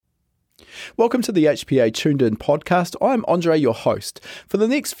Welcome to the HPA Tuned In podcast. I'm Andre, your host. For the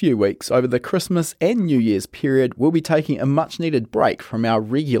next few weeks, over the Christmas and New Year's period, we'll be taking a much needed break from our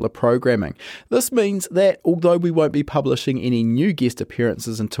regular programming. This means that although we won't be publishing any new guest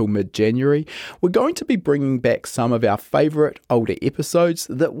appearances until mid-January, we're going to be bringing back some of our favourite older episodes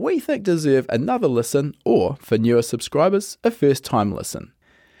that we think deserve another listen, or for newer subscribers, a first-time listen.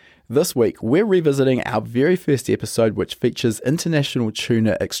 This week, we're revisiting our very first episode, which features international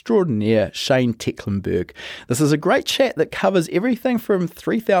tuner extraordinaire Shane Tecklenburg. This is a great chat that covers everything from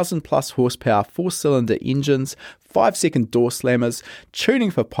 3,000 plus horsepower four-cylinder engines, 5-second door slammers,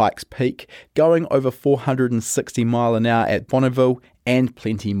 tuning for Pikes Peak, going over 460 mile an hour at Bonneville, and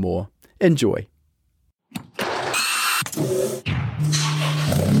plenty more. Enjoy.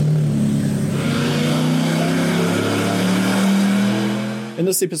 In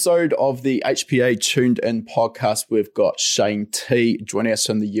this episode of the HPA Tuned In podcast, we've got Shane T joining us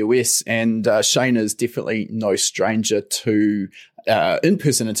from the US, and Shane is definitely no stranger to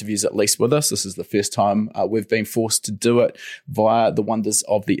in-person interviews, at least with us. This is the first time we've been forced to do it via the wonders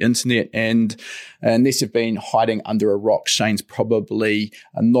of the internet, and unless you've been hiding under a rock, Shane's probably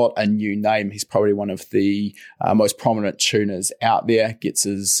not a new name. He's probably one of the most prominent tuners out there, gets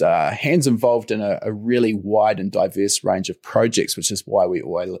his hands involved in a really wide and diverse range of projects, which is why we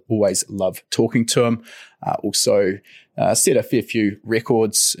always love talking to him. Also set a fair few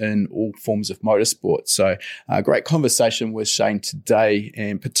records in all forms of motorsport. So great conversation with Shane today,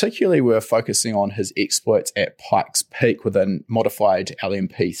 and particularly we're focusing on his exploits at Pikes Peak with a modified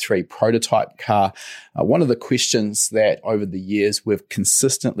LMP3 prototype car. One of the questions that over the years we've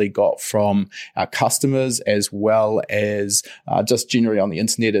consistently got from our customers as well as just generally on the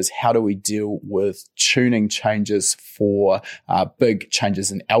internet is how do we deal with tuning changes for big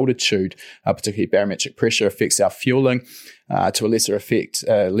changes in altitude, particularly barometric pressure affects our fueling. To a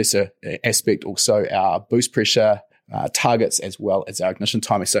lesser aspect, also our boost pressure targets as well as our ignition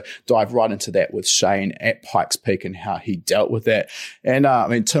timing. So dive right into that with Shane at Pikes Peak and how he dealt with that.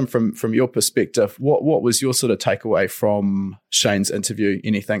 And Tim, from your perspective, what was your sort of takeaway from Shane's interview?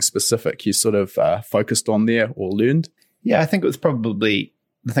 Anything specific you sort of focused on there or learned? Yeah, I think it was probably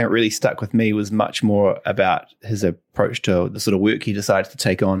the thing that really stuck with me was much more about his approach to the sort of work he decided to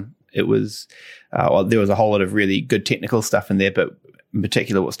take on. It was, there was a whole lot of really good technical stuff in there, but in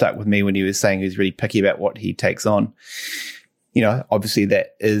particular, what stuck with me when he was saying he was really picky about what he takes on. You know, obviously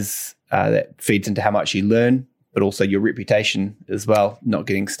that is, that feeds into how much you learn, but also your reputation as well, not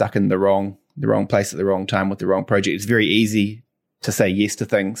getting stuck in the wrong place at the wrong time with the wrong project. It's very easy to say yes to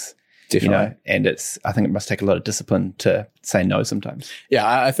things. Definitely. You know, and I think it must take a lot of discipline to say no sometimes.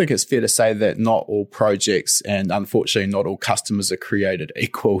 Yeah, I think it's fair to say that not all projects and unfortunately not all customers are created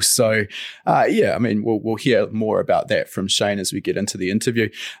equal. So, we'll hear more about that from Shane as we get into the interview.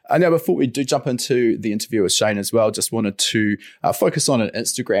 Now, before we do jump into the interview with Shane as well, just wanted to focus on an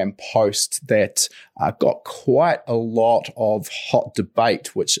Instagram post that got quite a lot of hot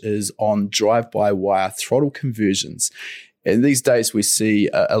debate, which is on drive-by-wire throttle conversions. And these days, we see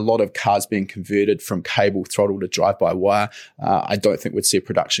a lot of cars being converted from cable throttle to drive-by-wire. I don't think we'd see a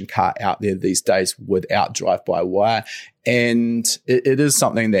production car out there these days without drive-by-wire. And it is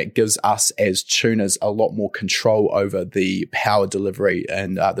something that gives us as tuners a lot more control over the power delivery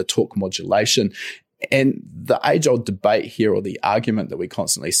and the torque modulation. And the age-old debate here, or the argument that we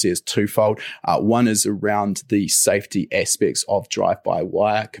constantly see, is twofold. One is around the safety aspects of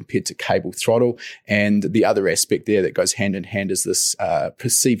drive-by-wire compared to cable throttle. And the other aspect there that goes hand in hand is this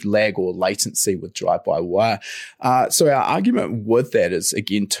perceived lag or latency with drive-by-wire. So our argument with that is,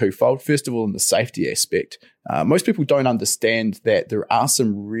 again, twofold. First of all, in the safety aspect, most people don't understand that there are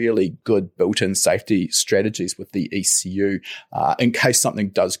some really good built-in safety strategies with the ECU in case something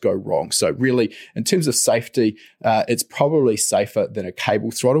does go wrong. So really, in terms of safety, it's probably safer than a cable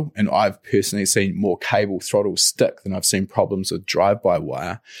throttle. And I've personally seen more cable throttle stick than I've seen problems with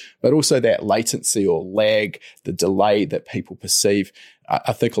drive-by-wire. But also that latency or lag, the delay that people perceive,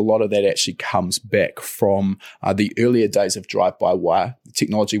 I think a lot of that actually comes back from the earlier days of drive-by-wire. The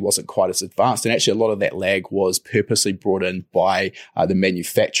technology wasn't quite as advanced, and actually a lot of that lag was purposely brought in by the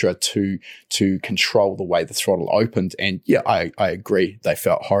manufacturer to control the way the throttle opened. And yeah, I agree, they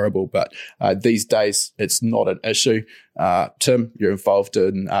felt horrible, but these days it's not an issue. Tim, you're involved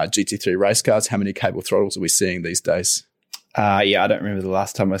in GT3 race cars. How many cable throttles are we seeing these days? I don't remember the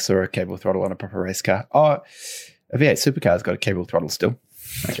last time I saw a cable throttle on a proper race car. A V8 supercar's got a cable throttle still.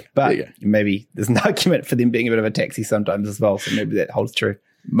 Okay, but maybe there's an argument for them being a bit of a taxi sometimes as well, so maybe that holds true.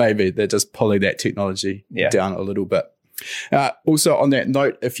 Maybe they're just pulling that technology down a little bit. Also, on that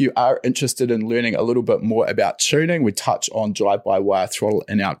note, if you are interested in learning a little bit more about tuning, we touch on drive-by-wire throttle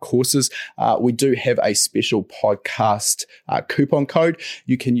in our courses. We do have a special podcast coupon code.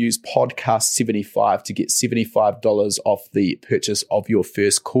 You can use podcast75 to get $75 off the purchase of your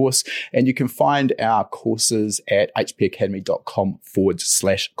first course. And you can find our courses at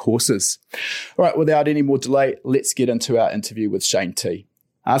hpacademy.com/courses. All right, without any more delay, let's get into our interview with Shane T.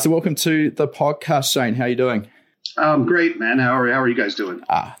 So welcome to the podcast, Shane. How are you doing? Great, man. How are you guys doing?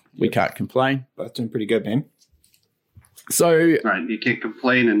 We can't complain. Both doing pretty good, man. So, all right, you can't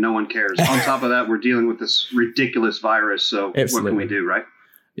complain and no one cares. On top of that, we're dealing with this ridiculous virus. So absolutely. What can we do, right?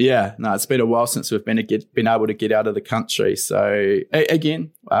 Yeah, no, it's been a while since we've been able to get out of the country. So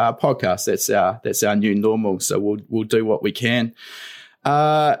again, podcast, that's our new normal. So we'll do what we can.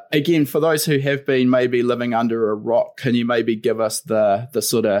 Again, for those who have been maybe living under a rock, can you maybe give us the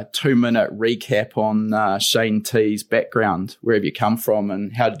sort of 2-minute recap on Shane T's background? Where have you come from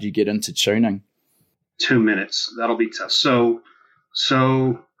and how did you get into tuning? 2 minutes. That'll be tough. So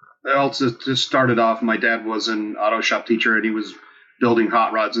I'll just start it off. My dad was an auto shop teacher and he was building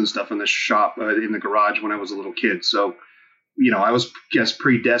hot rods and stuff in the shop, in the garage when I was a little kid. So, I was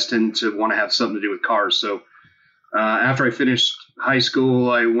predestined to want to have something to do with cars. So, after I finished high school,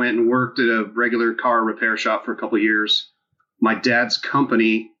 I went and worked at a regular car repair shop for a couple of years. My dad's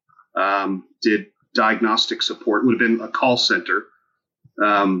company did diagnostic support. It would have been a call center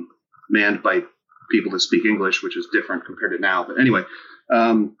manned by people that speak English, which is different compared to now. But anyway,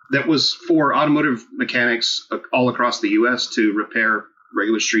 that was for automotive mechanics all across the U.S. to repair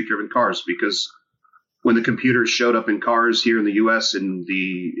regular street-driven cars, because when the computers showed up in cars here in the U.S. in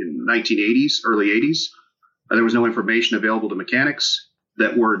 1980s, early 80s, there was no information available to mechanics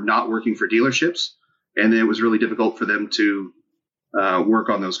that were not working for dealerships, and it was really difficult for them to work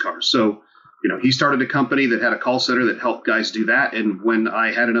on those cars. So, he started a company that had a call center that helped guys do that. And when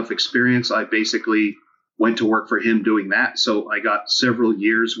I had enough experience, I basically went to work for him doing that. So I got several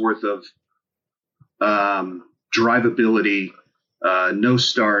years worth of drivability, no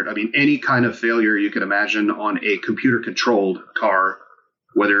start. I mean, any kind of failure you can imagine on a computer-controlled car,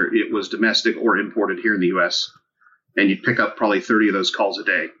 whether it was domestic or imported here in the U.S., and you'd pick up probably 30 of those calls a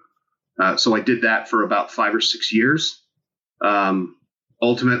day. So I did that for about 5 or 6 years.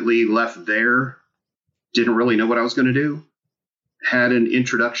 Ultimately left there, didn't really know what I was going to do. Had an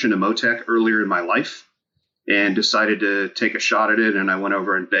introduction to Motec earlier in my life and decided to take a shot at it. And I went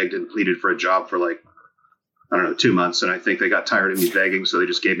over and begged and pleaded for a job for 2 months. And I think they got tired of me begging, so they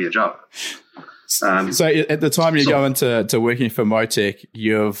just gave me a job. So at the time you go into working for Motec,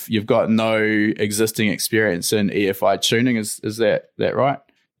 you've got no existing experience in EFI tuning. Is that right?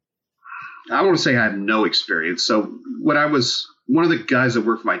 I want to say I have no experience. So when I was one of the guys that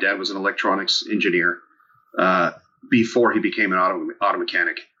worked for my dad was an electronics engineer before he became an auto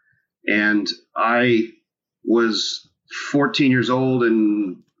mechanic, and I was 14 years old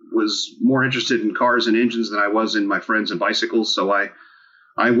and was more interested in cars and engines than I was in my friends and bicycles. So I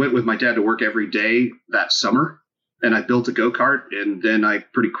went with my dad to work every day that summer, and I built a go-kart. And then I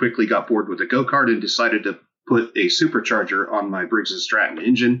pretty quickly got bored with the go-kart and decided to put a supercharger on my Briggs & Stratton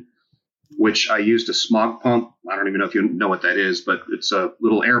engine, which I used a smog pump. I don't even know if you know what that is, but it's a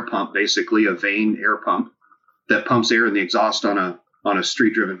little air pump, basically a vane air pump that pumps air in the exhaust on a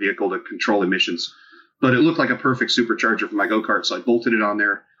street-driven vehicle to control emissions. But it looked like a perfect supercharger for my go-kart, so I bolted it on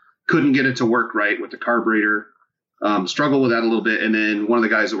there. Couldn't get it to work right with the carburetor. Struggled with that a little bit, and then one of the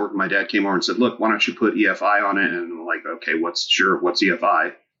guys that worked with my dad came over and said, "Look, why don't you put EFI on it?" And I'm like, "Okay, what's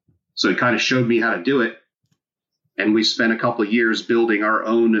EFI?" So he kind of showed me how to do it, and we spent a couple of years building our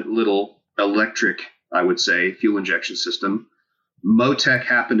own little electric, I would say, fuel injection system. Motec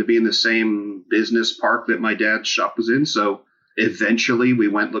happened to be in the same business park that my dad's shop was in, so eventually we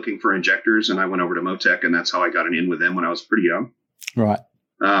went looking for injectors, and I went over to Motec, and that's how I got an in with them when I was pretty young. Right.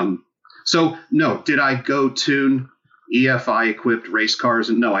 So no, did I go tune EFI equipped race cars?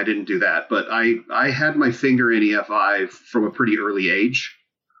 And no, I didn't do that, but I had my finger in EFI from a pretty early age,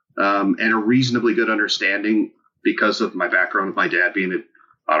 and a reasonably good understanding because of my background with my dad being an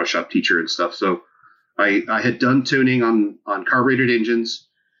auto shop teacher and stuff. So I had done tuning on carbureted engines,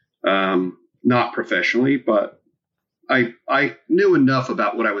 not professionally, but I knew enough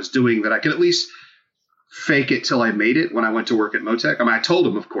about what I was doing that I could at least fake it till I made it when I went to work at Motec. I mean, I told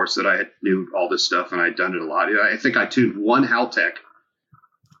him, of course, that I knew all this stuff and I'd done it a lot. I think I tuned one Haltech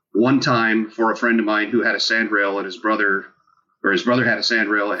one time for a friend of mine who had a sandrail, and his brother had a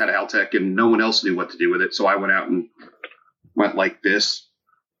sandrail, had a Haltech, and no one else knew what to do with it. So I went out and went like this,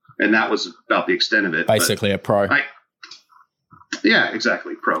 and that was about the extent of it. Basically a pro. Yeah,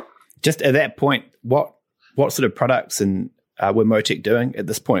 exactly. Pro. Just at that point, what what sort of products and were Motec doing at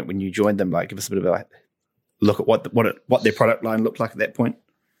this point when you joined them? Like, give us a bit of a look at what their product line looked like at that point.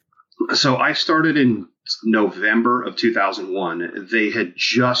 So I started in November of 2001. They had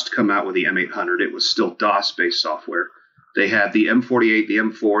just come out with the M800. It was still DOS-based software. They had the M48, the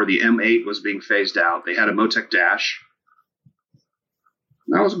M4, the M8 was being phased out. They had a Motec Dash.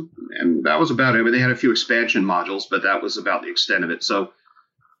 That was about it. I mean, they had a few expansion modules, but that was about the extent of it. So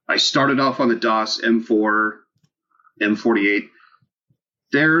I started off on the DOS M4, M48.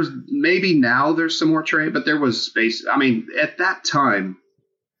 There's there's some more trade, but there was space. I mean, at that time,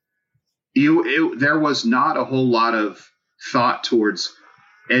 there was not a whole lot of thought towards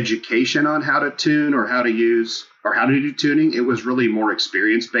education on how to tune or how to use or how to do tuning. It was really more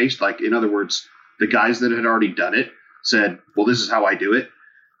experience based. Like, in other words, the guys that had already done it said, well, this is how I do it.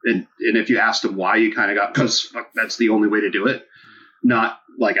 And if you asked them why, you kind of got, because that's the only way to do it, not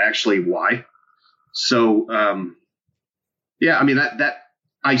like actually why. So, yeah, I mean, that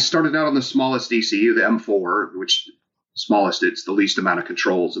I started out on the smallest ECU, the M4, which smallest, it's the least amount of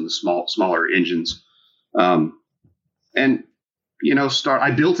controls in the smaller engines. And,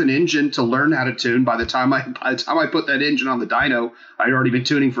 I built an engine to learn how to tune. By the time I put that engine on the dyno, I'd already been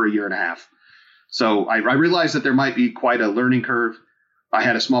tuning for a year and a half. So I realized that there might be quite a learning curve. I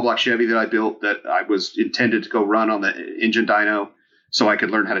had a small block Chevy that I built that I was intended to go run on the engine dyno so I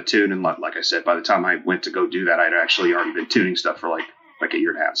could learn how to tune. And like I said, by the time I went to go do that, I'd actually already been tuning stuff for like a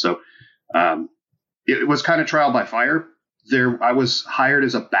year and a half. So it was kind of trial by fire. I was hired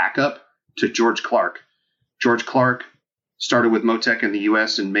as a backup to George Clark. George Clark started with Motec in the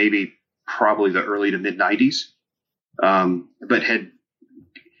U.S. in probably the early to mid 90s. But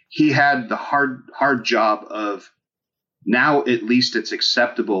he had the hard job of, now at least it's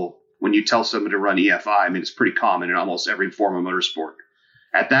acceptable when you tell someone to run EFI. I mean, it's pretty common in almost every form of motorsport.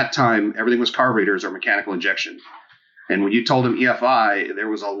 At that time, everything was carburetors or mechanical injection. And when you told him EFI, there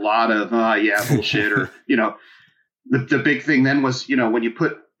was a lot of, bullshit. Or, the big thing then was, when you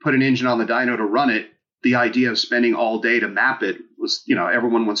put an engine on the dyno to run it, the idea of spending all day to map it was,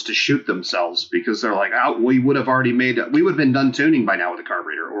 everyone wants to shoot themselves because they're like, we would have been done tuning by now with the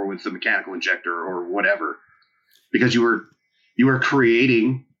carburetor or with the mechanical injector or whatever, because you were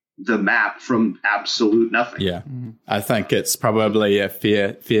creating the map from absolute nothing. Yeah. I think it's probably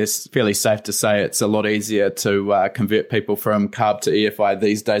fairly safe to say it's a lot easier to convert people from carb to EFI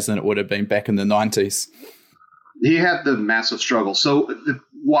these days than it would have been back in the 90s. He had the massive struggle. So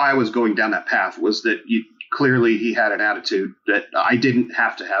why I was going down that path was that clearly he had an attitude that I didn't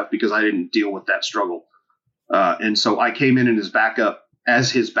have to have because I didn't deal with that struggle. And so I came in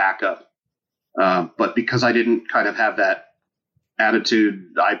as his backup. But because I didn't kind of have that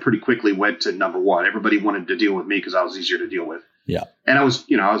attitude, I pretty quickly went to number one. Everybody wanted to deal with me because I was easier to deal with. Yeah. And I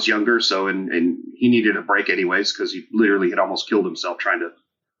was younger. So, and he needed a break anyways, because he literally had almost killed himself trying to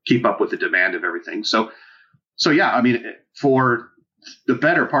keep up with the demand of everything. So yeah, I mean, for the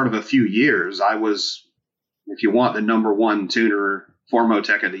better part of a few years, I was, if you want, the number one tuner for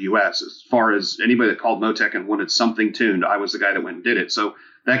Motec in the U.S. As far as anybody that called Motec and wanted something tuned, I was the guy that went and did it. So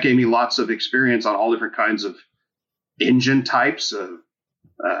that gave me lots of experience on all different kinds of engine types, of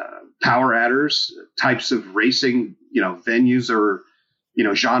power adders, types of racing, venues or,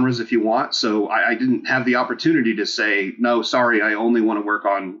 genres if you want. So I didn't have the opportunity to say, no, sorry, I only want to work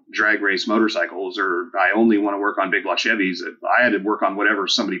on drag race motorcycles, or I only want to work on big block Chevys. I had to work on whatever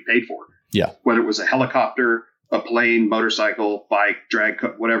somebody paid for. Yeah. Whether it was a helicopter, a plane, motorcycle, bike, drag,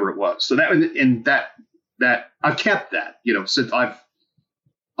 whatever it was. So that I've kept that, since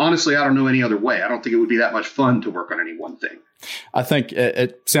honestly, I don't know any other way. I don't think it would be that much fun to work on any one thing. I think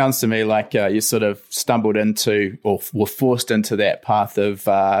it sounds to me like you sort of stumbled into or were forced into that path of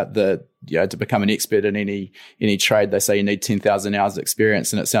to become an expert in any trade. They say you need 10,000 hours of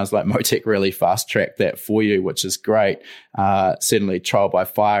experience, and it sounds like Motec really fast-tracked that for you, which is great. Certainly trial by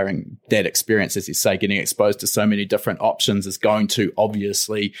fire, and that experience, as you say, getting exposed to so many different options is going to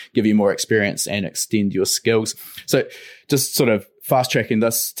obviously give you more experience and extend your skills. So just sort of fast-tracking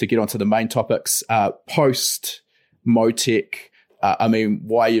this to get onto the main topics, post Motec,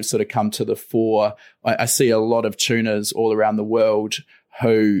 why you've sort of come to the fore. I see a lot of tuners all around the world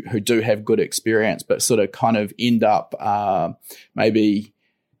who do have good experience, but sort of kind of end up maybe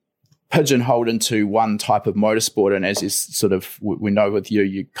pigeonholed into one type of motorsport. And as is sort of, we know with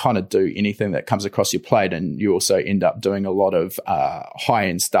you kind of do anything that comes across your plate, and you also end up doing a lot of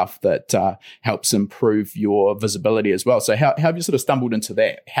high-end stuff that helps improve your visibility as well. So how have you sort of stumbled into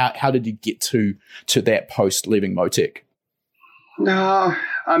that? How did you get to that post leaving Motec? No,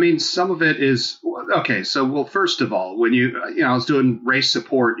 I mean, some of it is okay. So, well, first of all, when I was doing race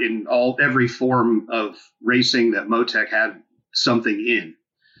support in every form of racing that Motec had something in.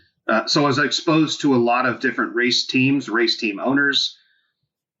 So I was exposed to a lot of different race teams, race team owners.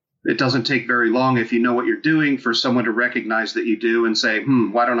 It doesn't take very long if you know what you're doing for someone to recognize that you do and say,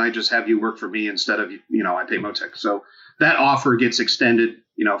 why don't I just have you work for me instead of, I pay Motec. So that offer gets extended,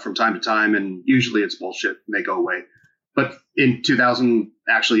 from time to time, and usually it's bullshit and they go away. But in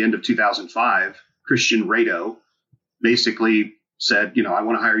end of 2005, Christian Rado basically said, I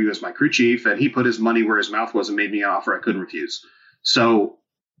want to hire you as my crew chief. And he put his money where his mouth was and made me an offer I couldn't refuse. So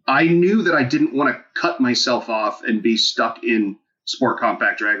I knew that I didn't want to cut myself off and be stuck in sport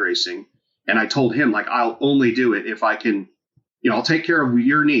compact drag racing. And I told him, I'll only do it if I can, I'll take care of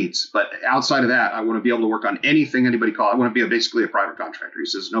your needs. But outside of that, I want to be able to work on anything anybody calls. I want to be basically a private contractor. He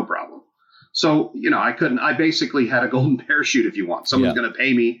says, no problem. So, I basically had a golden parachute, if you want. Someone's going to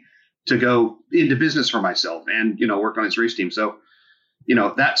pay me to go into business for myself and, work on his race team. So,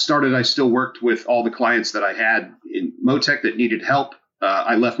 that started, I still worked with all the clients that I had in Motec that needed help.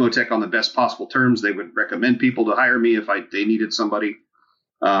 I left Motec on the best possible terms. They would recommend people to hire me if they needed somebody.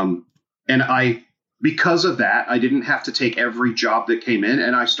 And because of that, I didn't have to take every job that came in,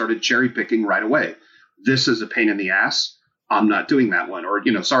 and I started cherry picking right away. This is a pain in the ass. I'm not doing that one, or,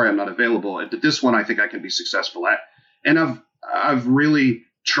 sorry, I'm not available. But this one I think I can be successful at. And I've really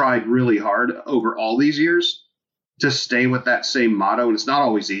tried really hard over all these years to stay with that same motto. And it's not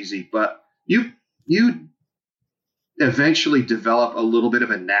always easy, but you eventually develop a little bit of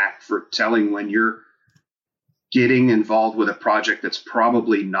a knack for telling when you're getting involved with a project that's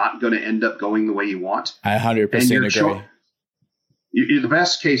probably not going to end up going the way you want. I 100% agree. The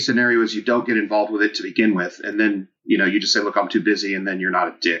best case scenario is you don't get involved with it to begin with. And then, you just say, look, I'm too busy. And then you're not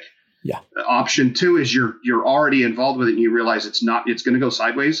a dick. Yeah. Option two is you're already involved with it and you realize it's going to go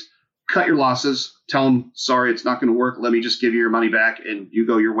sideways. Cut your losses. Tell them, sorry, it's not going to work. Let me just give you your money back and you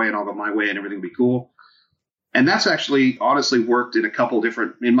go your way and I'll go my way and everything will be cool. And that's actually honestly worked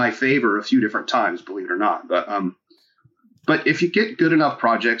in my favor a few different times, believe it or not. But if you get good enough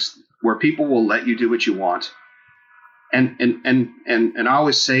projects where people will let you do what you want, and I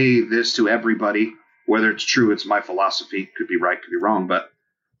always say this to everybody, whether it's true, it's my philosophy, could be right, could be wrong, but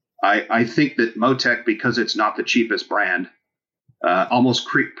I think that Motec, because it's not the cheapest brand, almost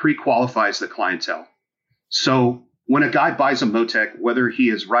pre-qualifies the clientele. So when a guy buys a Motec, whether he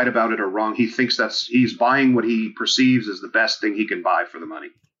is right about it or wrong, he thinks he's buying what he perceives as the best thing he can buy for the money.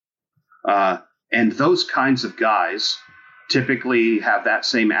 And those kinds of guys typically have that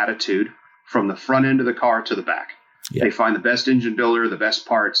same attitude from the front end of the car to the back. Yeah. They find the best engine builder, the best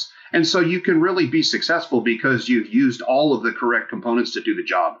parts. And so you can really be successful because you've used all of the correct components to do the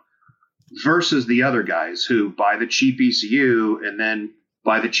job, versus the other guys who buy the cheap ECU and then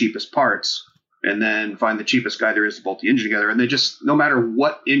buy the cheapest parts and then find the cheapest guy there is to bolt the engine together. And they just, no matter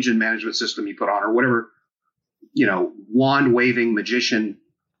what engine management system you put on or whatever, wand waving magician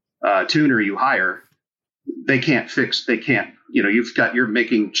tuner you hire, you're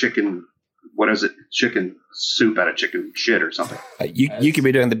making chicken soup out of chicken shit or something. You can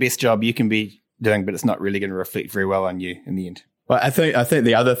be doing the best job you can be doing, but it's not really going to reflect very well on you in the end. Well, I think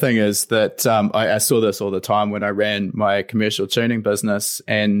the other thing is that I saw this all the time when I ran my commercial tuning business,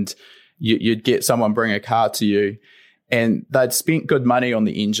 and you'd get someone bring a car to you and they'd spent good money on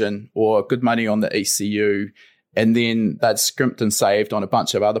the engine or good money on the ECU, and then they'd scrimped and saved on a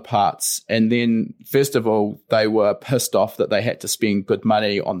bunch of other parts. And then, first of all, they were pissed off that they had to spend good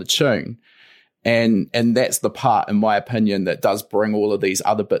money on the tune. And that's the part, in my opinion, that does bring all of these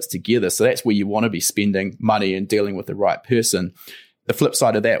other bits together. So that's where you want to be spending money and dealing with the right person. The flip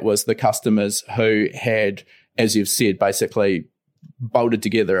side of that was the customers who had, as you've said, basically bolted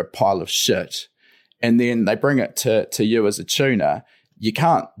together a pile of shit. And then they bring it to you as a tuner. You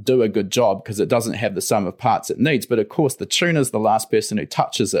can't do a good job because it doesn't have the sum of parts it needs. But of course, the tuner's the last person who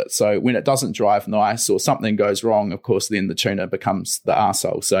touches it. So when it doesn't drive nice or something goes wrong, of course, then the tuner becomes the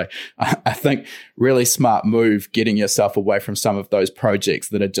arsehole. So I think really smart move getting yourself away from some of those projects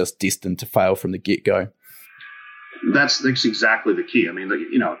that are just destined to fail from the get-go. That's exactly the key. I mean,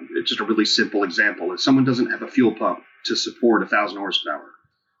 it's just a really simple example. If someone doesn't have a fuel pump to support 1,000 horsepower,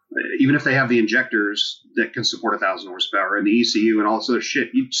 even if they have the injectors that can support 1,000 horsepower and the ECU and all this other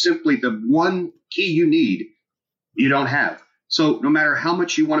shit, the one key you need, you don't have. So no matter how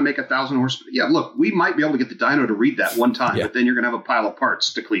much you want to make 1,000 horsepower, look, we might be able to get the dyno to read that one time, but then you're going to have a pile of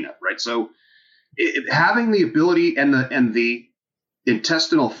parts to clean up, right? So having the ability and the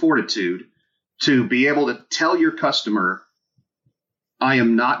intestinal fortitude to be able to tell your customer, I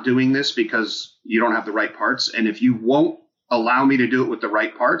am not doing this because you don't have the right parts. And if you won't allow me to do it with the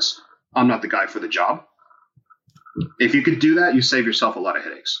right parts, I'm not the guy for the job. If you could do that, you save yourself a lot of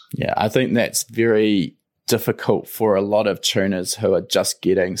headaches. Yeah, I think that's very difficult for a lot of tuners who are just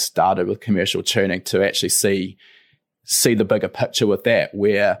getting started with commercial tuning to actually see the bigger picture with that,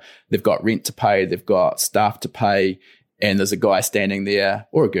 where they've got rent to pay, they've got staff to pay, and there's a guy standing there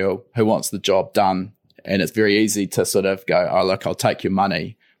or a girl who wants the job done. And it's very easy to sort of go, oh, look, I'll take your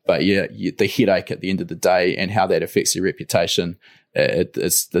money. But the headache at the end of the day and how that affects your reputation,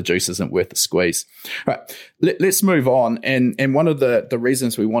 the juice isn't worth the squeeze. Right, let's move on. And one of the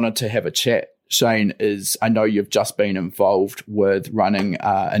reasons we wanted to have a chat, Shane, is I know you've just been involved with running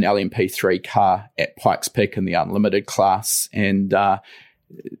an LMP3 car at Pikes Peak in the Unlimited class. And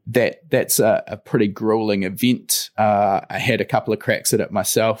that's a pretty grueling event. I had a couple of cracks at it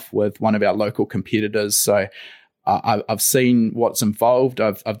myself with one of our local competitors. So I've seen what's involved.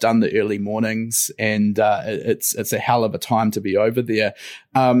 I've done the early mornings, and it's a hell of a time to be over there.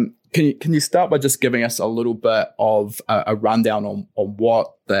 Can you start by just giving us a little bit of a rundown on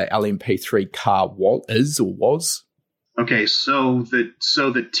what the LMP3 car was? Okay, so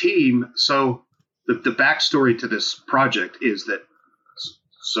the team. So the backstory to this project is that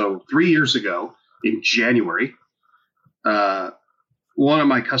 3 years ago in January, one of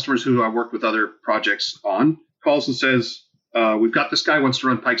my customers who I worked with other projects on calls and says, we've got this guy who wants to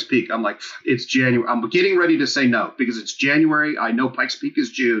run Pikes Peak. I'm like, it's January. I'm getting ready to say no because it's January. I know Pikes Peak is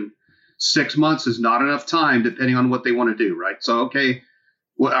June. 6 months is not enough time depending on what they want to do, right? So, okay,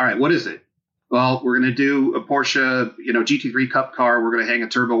 well, all right, what is it? Well, we're going to do a Porsche, GT3 Cup car. We're going to hang a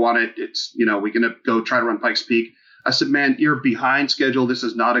turbo on it. It's, we're going to go try to run Pikes Peak. I said, man, you're behind schedule. This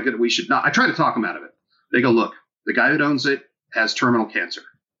is not we should not. I try to talk them out of it. They go, look, the guy that owns it has terminal cancer.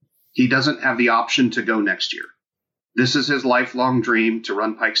 He doesn't have the option to go next year. This is his lifelong dream to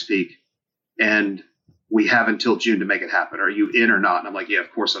run Pikes Peak, and we have until June to make it happen. Are you in or not? And I'm like, yeah,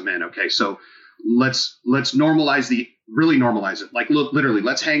 of course I'm in. Okay, so let's normalize it. Like, look, literally,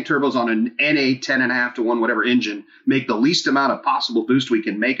 let's hang turbos on an NA 10.5 to 1 whatever engine, make the least amount of possible boost we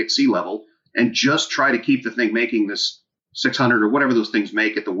can make at sea level, and just try to keep the thing making this 600 or whatever those things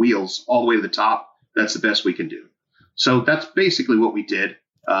make at the wheels all the way to the top. That's the best we can do. So that's basically what we did.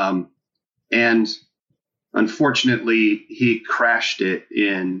 And unfortunately, he crashed it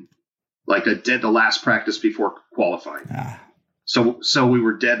in like the last practice before qualifying. So we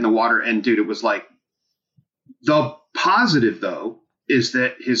were dead in the water. And dude, it was like, the positive though is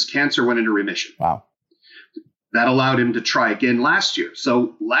that his cancer went into remission. Wow. That allowed him to try again last year.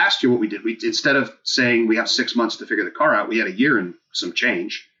 So last year, what we did, instead of saying we have 6 months to figure the car out, we had a year and some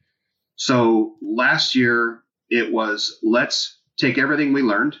change. So last year it was, let's take everything we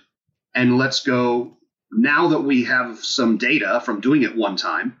learned and let's go. Now that we have some data from doing it one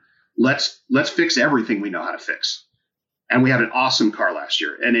time, let's fix everything we know how to fix. And we had an awesome car last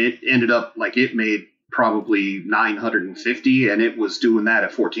year, and it ended up like it made probably 950, and it was doing that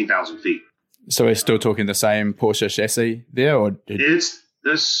at 14,000 feet. So we're still talking the same Porsche chassis there, or it's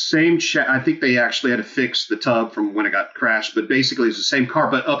the same. I think they actually had to fix the tub from when it got crashed, but basically it's the same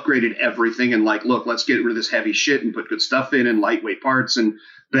car, but upgraded everything. And like, look, let's get rid of this heavy shit and put good stuff in, and lightweight parts, and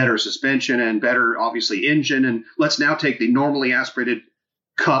better suspension, and better, obviously, engine. And let's now take the normally aspirated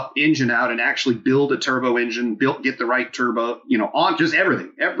Cup engine out and actually build a turbo engine, get the right turbo, on just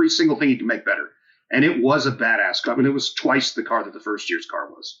everything, every single thing you can make better. And it was a badass car. I mean, it was twice the car that the first year's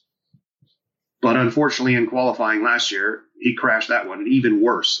car was. But unfortunately, in qualifying last year, he crashed that one, and even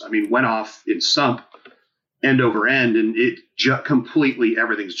worse. I mean, went off in sump, end over end, and it completely,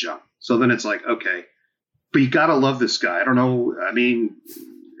 everything's junk. So then it's like, okay, but you got to love this guy. I don't know. I mean,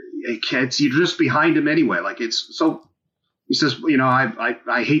 you're just behind him anyway. Like, it's so, he says,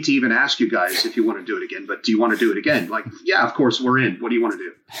 I hate to even ask you guys if you want to do it again, but do you want to do it again? Like, yeah, of course we're in. What do you want to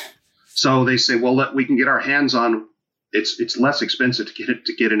do? So they say, well, we can get our hands on, it's less expensive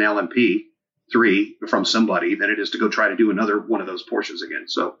to get an LMP3 from somebody than it is to go try to do another one of those Porsches again.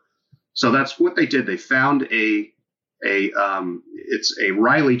 So that's what they did. They found it's a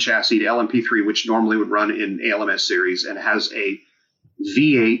Riley chassis to LMP3, which normally would run in ALMS series, and has a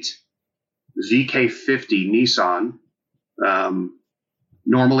V8 VK50 Nissan,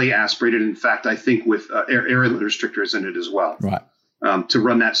 normally aspirated. In fact, I think with air restrictors in it as well. Right. To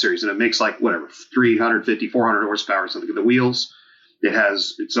run that series. And it makes like, 350, 400 horsepower, something. The wheels, it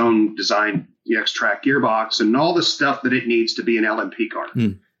has its own design X-Track gearbox and all the stuff that it needs to be an LMP car.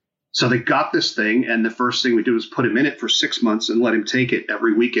 So they got this thing, and the first thing we did was put him in it for 6 months and let him take it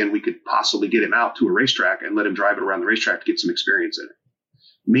every weekend. We could possibly get him out to a racetrack and let him drive it around the racetrack to get some experience in it.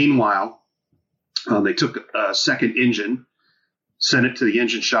 Meanwhile, they took a second engine, sent it to the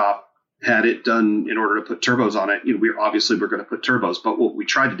engine shop, had it done in order to put turbos on it. We're going to put turbos, but what we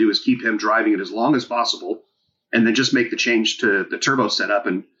tried to do is keep him driving it as long as possible, and then just make the change to the turbo setup.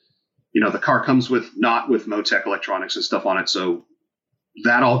 And the car comes not with Motec electronics and stuff on it, so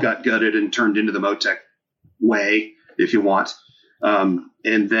that all got gutted and turned into the Motec way, if you want. And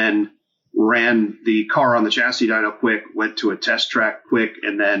then ran the car on the chassis dyno quick, went to a test track quick,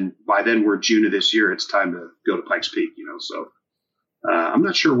 and then by then we're June of this year. It's time to go to Pikes Peak, So I'm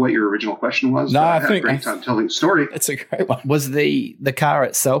not sure what your original question was. No, I had a great time telling the story. It's a great one. Was the car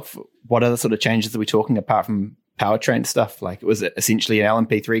itself, what other sort of changes are we talking apart from powertrain stuff? Like, was it essentially an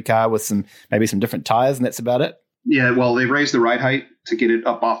LMP3 car with maybe some different tires, and that's about it? Yeah, well, they raised the ride height to get it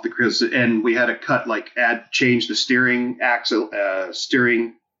up off the cruise, and we had to cut, change the steering axle,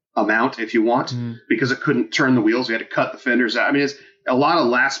 steering amount, if you want, because it couldn't turn the wheels. We had to cut the fenders out. I mean, it's a lot of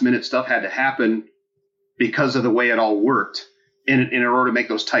last minute stuff had to happen because of the way it all worked in order to make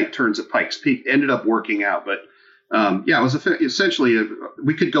those tight turns at Pikes Peak. It ended up working out, but it was essentially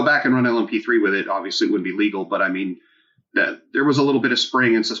we could go back and run LMP3 with it. Obviously, it wouldn't be legal, but I mean, there was a little bit of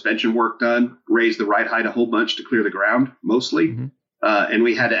spring and suspension work done, raised the ride height a whole bunch to clear the ground, mostly. And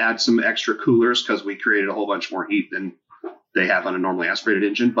we had to add some extra coolers because we created a whole bunch more heat than they have on a normally aspirated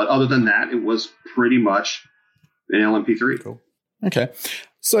engine. But other than that, it was pretty much an LMP3. Cool. Okay.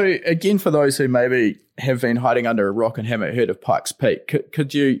 So again, for those who maybe have been hiding under a rock and haven't heard of Pikes Peak,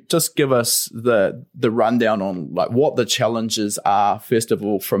 could you just give us the rundown on what the challenges are, first of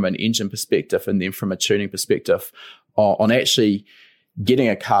all, from an engine perspective and then from a tuning perspective on actually getting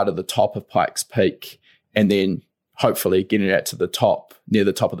a car to the top of Pikes Peak and then hopefully getting it to the top, near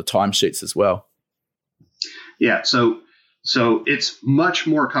the top of the timesheets as well? Yeah, so it's much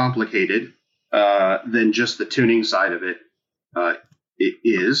more complicated than just the tuning side of it. It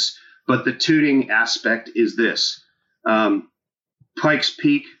is, but the tuning aspect is this. Pikes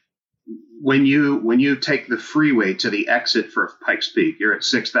Peak, when you take the freeway to the exit for Pikes Peak, you're at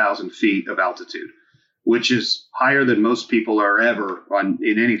 6,000 feet of altitude, which is higher than most people are ever on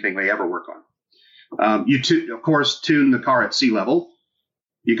in anything they ever work on. Of course, tune the car at sea level.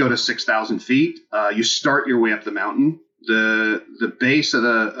 You go to 6,000 feet. You start your way up the mountain. The base of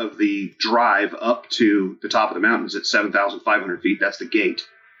the drive up to the top of the mountain is at 7,500 feet. That's the gate,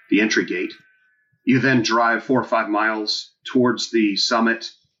 the entry gate. You then drive 4 or 5 miles towards the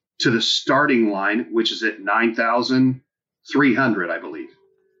summit to the starting line, which is at 9,300, I believe.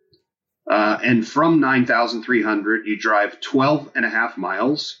 And from 9,300, you drive 12 and a half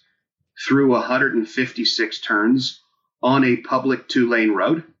miles through 156 turns on a public 2-lane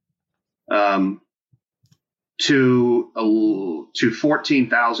road. To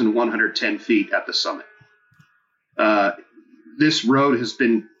 14,110 feet at the summit. This road has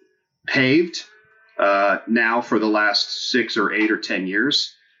been paved now for the last 6 or 8 or 10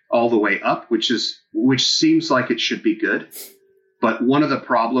 years, all the way up, which seems like it should be good. But one of the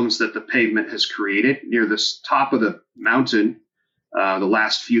problems that the pavement has created near the top of the mountain, the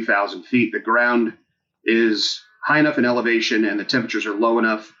last few thousand feet, the ground is high enough in elevation and the temperatures are low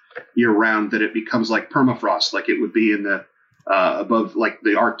enough year round that it becomes like permafrost, like it would be in the above like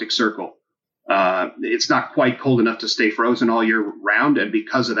the Arctic Circle. It's not quite cold enough to stay frozen all year round, and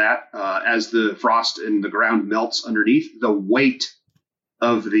because of that, as the frost in the ground melts underneath, the weight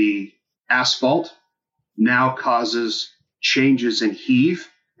of the asphalt now causes changes in heave.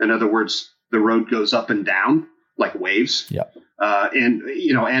 In other words, the road goes up and down like waves. Yep.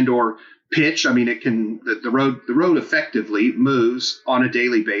 And or pitch. I mean, the road effectively moves on a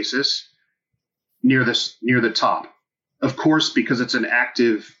daily basis near the top. Of course, because it's an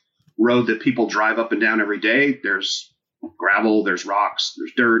active road that people drive up and down every day. There's gravel, there's rocks,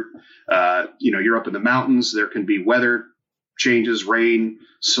 there's dirt. You're up in the mountains. There can be weather changes, rain,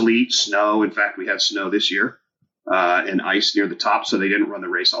 sleet, snow. In fact, we had snow this year and ice near the top, so they didn't run the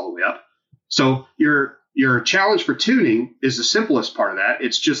race all the way up. So your challenge for tuning is the simplest part of that.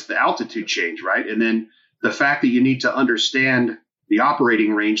 It's just the altitude change, right? And then the fact that you need to understand the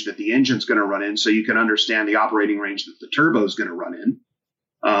operating range that the engine's going to run in so you can understand the operating range that the turbo is going to run in.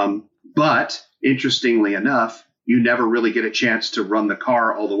 But interestingly enough, you never really get a chance to run the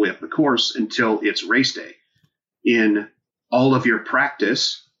car all the way up the course until it's race day. In all of your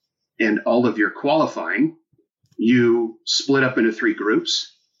practice and all of your qualifying, you split up into 3 groups.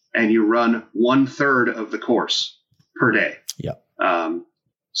 And you run 1/3 of the course per day. Yeah.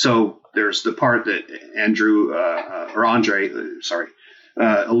 So there's the part that Andre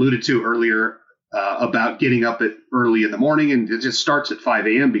alluded to earlier about getting up early in the morning, and it just starts at 5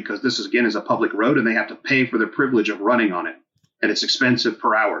 a.m. because this is a public road, and they have to pay for the privilege of running on it, and it's expensive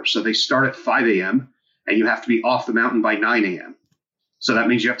per hour. So they start at 5 a.m. and you have to be off the mountain by 9 a.m. So that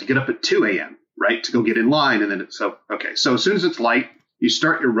means you have to get up at 2 a.m., right, to go get in line. And then so as soon as it's light, you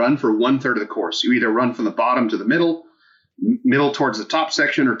start your run for 1/3 of the course. You either run from the bottom to the middle towards the top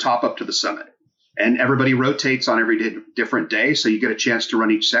section, or top up to the summit. And everybody rotates on every different day. So you get a chance to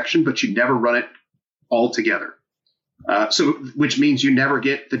run each section, but you never run it all together. Which means you never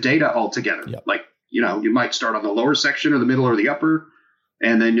get the data all together. Yep. Like, you might start on the lower section or the middle or the upper,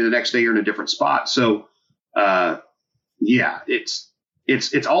 and then the next day you're in a different spot. So,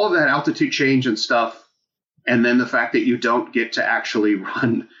 it's all of that altitude change and stuff. And then the fact that you don't get to actually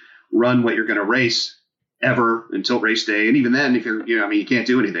run what you're going to race ever until race day. And even then, if you can't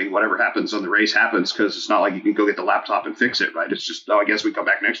do anything. Whatever happens on the race happens, because it's not like you can go get the laptop and fix it, right? It's just, I guess we come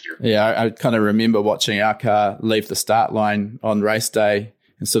back next year. Yeah, I kind of remember watching our car leave the start line on race day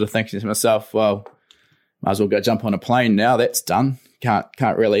and sort of thinking to myself, well, might as well go jump on a plane now. That's done.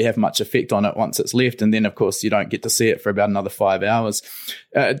 Can't really have much effect on it once it's left. And then, of course, you don't get to see it for about another 5 hours.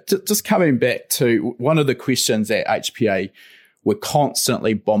 Just coming back to one of the questions that HPA we're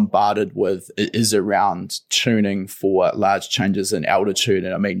constantly bombarded with is around tuning for large changes in altitude.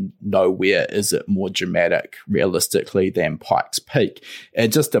 And I mean, nowhere is it more dramatic realistically than Pikes Peak.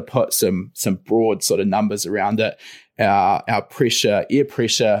 And just to put some broad sort of numbers around it, our air pressure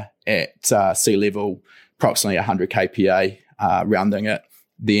at sea level, approximately 100 kPa, rounding it.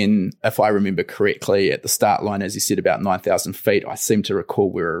 Then, if I remember correctly, at the start line, as you said, about 9,000 feet, I seem to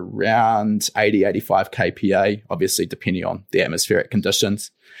recall we're around 80, 85 kPa, obviously depending on the atmospheric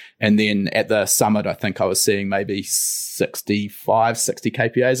conditions. And then at the summit, I think I was seeing maybe 65, 60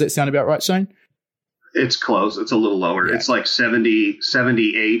 kPa. Does that sound about right, Shane? It's close. It's a little lower. Yeah. It's like 70,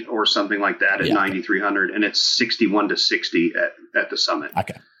 78 or something like that at 9,300, and it's 61 to 60 at the summit.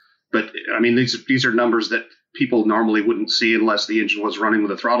 Okay. But, I mean, these are numbers that people normally wouldn't see unless the engine was running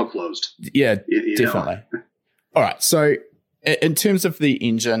with the throttle closed. Yeah, definitely. All right. So in terms of the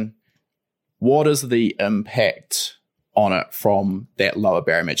engine, what is the impact on it from that lower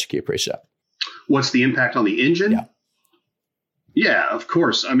barometric air pressure? What's the impact on the engine? Yeah, of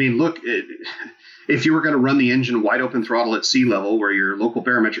course. I mean, look, if you were going to run the engine wide open throttle at sea level, where your local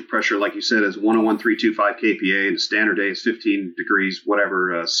barometric pressure, like you said, is 101,325 kPa, and the standard day is 15 degrees,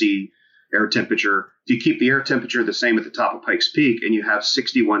 whatever, C air temperature. If you keep the air temperature the same at the top of Pikes Peak and you have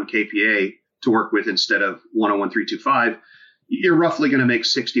 61 kPa to work with instead of 101,325, you're roughly going to make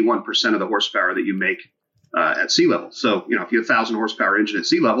 61% of the horsepower that you make at sea level. So, if you have a 1,000 horsepower engine at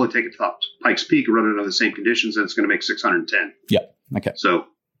sea level, you take it to top Pikes Peak and run it under the same conditions, and it's going to make 610. Yep. Okay. So,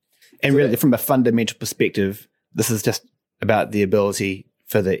 and really, from a fundamental perspective, this is just about the ability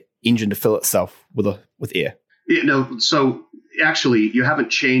for the engine to fill itself with air. So actually, you haven't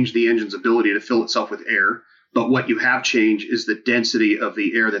changed the engine's ability to fill itself with air, but what you have changed is the density of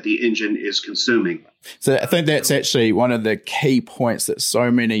the air that the engine is consuming. So I think that's actually one of the key points that so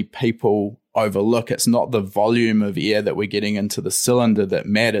many people overlook. It's not the volume of air that we're getting into the cylinder that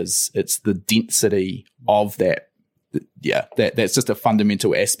matters. It's the density of that. Yeah, that's just a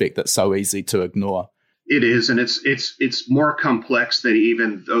fundamental aspect that's so easy to ignore. It is, and it's more complex than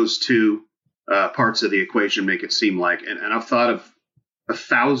even those two parts of the equation make it seem like. And I've thought of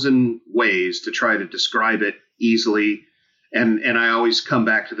 1,000 ways to try to describe it easily. And I always come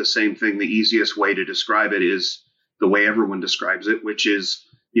back to the same thing. The easiest way to describe it is the way everyone describes it, which is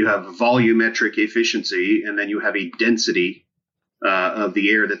you have volumetric efficiency, and then you have a density of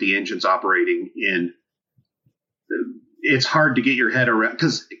the air that the engine's operating in. It's hard to get your head around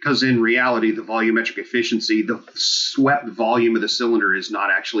because in reality, the volumetric efficiency, the swept volume of the cylinder is not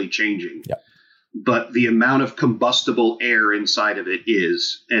actually changing. Yep. But the amount of combustible air inside of it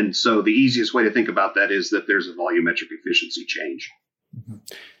is. And so the easiest way to think about that is that there's a volumetric efficiency change. Mm-hmm.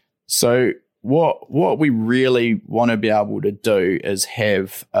 So what we really want to be able to do is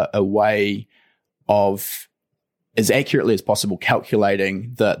have a way of, as accurately as possible,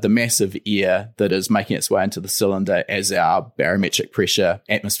 calculating the mass of air that is making its way into the cylinder as our barometric pressure,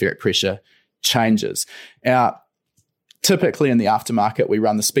 atmospheric pressure changes. Typically in the aftermarket, we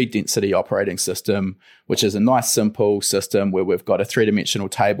run the speed density operating system, which is a nice, simple system where we've got a three-dimensional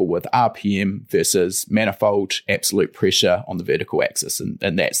table with RPM versus manifold absolute pressure on the vertical axis.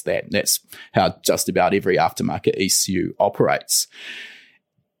 And that's that. That's how just about every aftermarket ECU operates.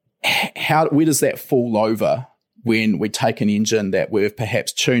 Where does that fall over when we take an engine that we've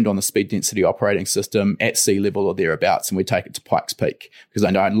perhaps tuned on the speed density operating system at sea level or thereabouts, and we take it to Pikes Peak? Because I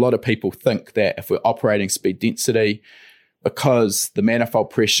know a lot of people think that if we're operating speed density, because the manifold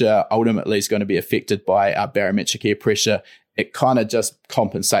pressure ultimately is going to be affected by our barometric air pressure, it kind of just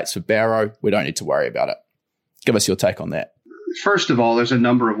compensates for baro. We don't need to worry about it. Give us your take on that. First of all, there's a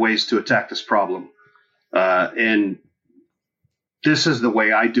number of ways to attack this problem. And this is the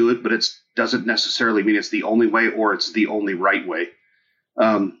way I do it, but it doesn't necessarily mean it's the only way or it's the only right way.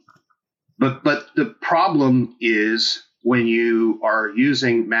 But the problem is when you are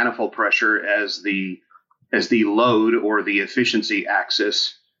using manifold pressure as the load or the efficiency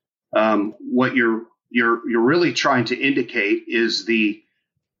axis, what you're really trying to indicate is the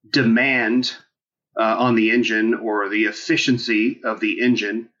demand on the engine or the efficiency of the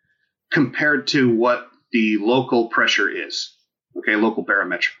engine compared to what the local pressure is. Okay, local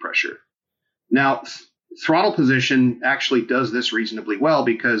barometric pressure. Now, throttle position actually does this reasonably well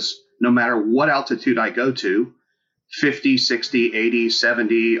because no matter what altitude I go to, 50, 60, 80,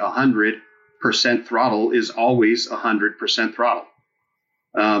 70, 100% throttle is always 100% throttle.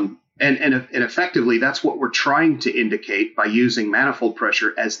 And effectively, that's what we're trying to indicate by using manifold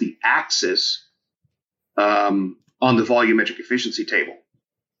pressure as the axis on the volumetric efficiency table.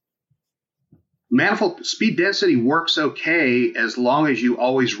 Manifold speed density works okay as long as you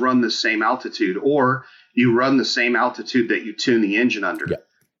always run the same altitude or you run the same altitude that you tune the engine under. Yeah.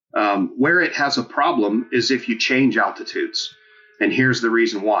 Where it has a problem is if you change altitudes. And here's the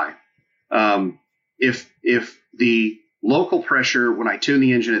reason why. If the local pressure when I tune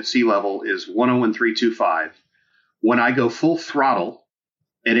the engine at sea level is 101,325, when I go full throttle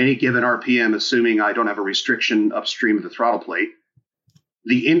at any given RPM, assuming I don't have a restriction upstream of the throttle plate,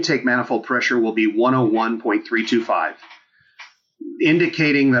 the intake manifold pressure will be 101.325,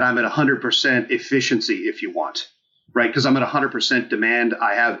 indicating that I'm at 100% efficiency if you want, right? Because I'm at 100% demand.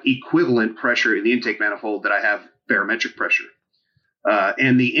 I have equivalent pressure in the intake manifold that I have barometric pressure.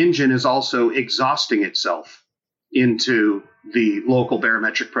 And the engine is also exhausting itself into the local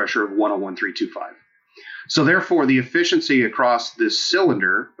barometric pressure of 101,325. So therefore, the efficiency across the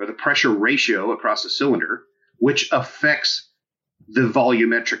cylinder, or the pressure ratio across the cylinder, which affects the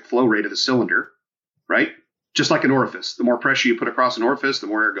volumetric flow rate of the cylinder, right? Just like an orifice. The more pressure you put across an orifice, the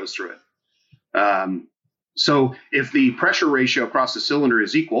more air goes through it. So if the pressure ratio across the cylinder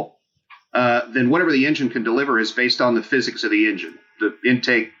is equal, then whatever the engine can deliver is based on the physics of the engine, the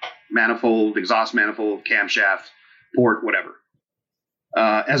intake manifold, exhaust manifold, camshaft, port, whatever.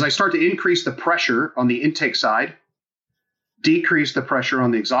 As I start to increase the pressure on the intake side, decrease the pressure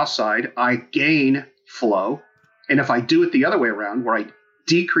on the exhaust side, I gain flow. And if I do it the other way around, where I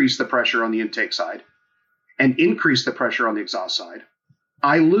decrease the pressure on the intake side and increase the pressure on the exhaust side,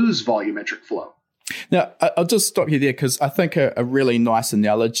 I lose volumetric flow. Now, I'll just stop you there because I think a really nice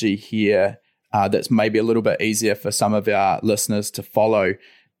analogy here that's maybe a little bit easier for some of our listeners to follow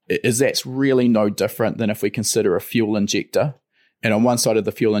is that's really no different than if we consider a fuel injector. And on one side of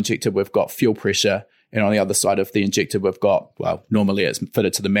the fuel injector, we've got fuel pressure. And on the other side of the injector, we've got, well, normally it's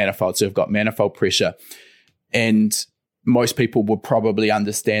fitted to the manifold. So we've got manifold pressure. And most people would probably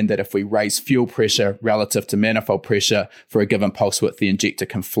understand that if we raise fuel pressure relative to manifold pressure for a given pulse width, the injector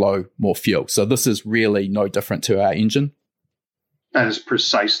can flow more fuel. So this is really no different to our engine. That is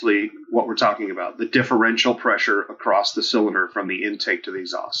precisely what we're talking about, the differential pressure across the cylinder from the intake to the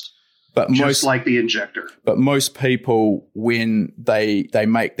exhaust. But just like the injector. But most people, when they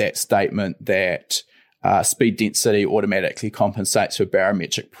make that statement that speed density automatically compensates for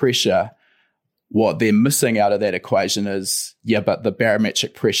barometric pressure, what they're missing out of that equation is, but the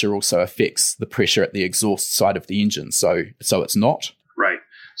barometric pressure also affects the pressure at the exhaust side of the engine. So it's not. Right.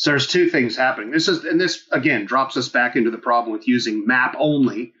 So there's two things happening. This again drops us back into the problem with using MAP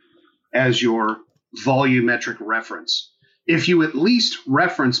only as your volumetric reference. If you at least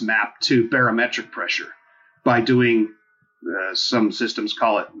reference MAP to barometric pressure by doing, some systems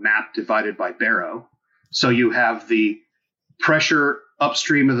call it MAP divided by baro. So you have the pressure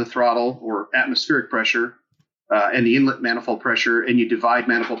upstream of the throttle or atmospheric pressure and the inlet manifold pressure, and you divide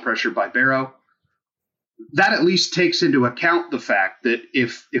manifold pressure by baro. That at least takes into account the fact that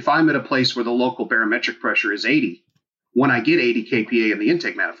if I'm at a place where the local barometric pressure is 80, when I get 80 kPa in the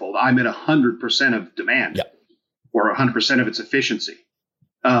intake manifold, I'm at 100% of demand or 100% of its efficiency.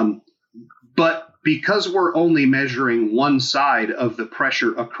 But because we're only measuring one side of the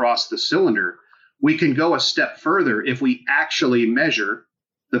pressure across the cylinder, we can go a step further if we actually measure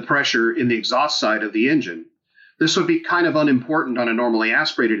the pressure in the exhaust side of the engine. This would be kind of unimportant on a normally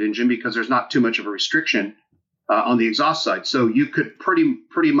aspirated engine because there's not too much of a restriction on the exhaust side. So you could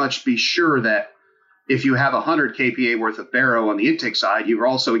pretty much be sure that if you have 100 kPa worth of baro on the intake side, you're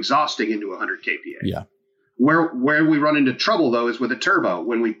also exhausting into 100 kPa. Yeah. Where we run into trouble, though, is with a turbo.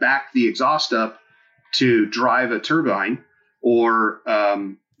 When we back the exhaust up to drive a turbine or,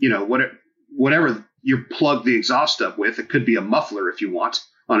 whatever you plug the exhaust up with, it could be a muffler if you want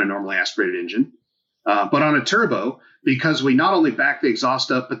on a normally aspirated engine. But on a turbo, because we not only back the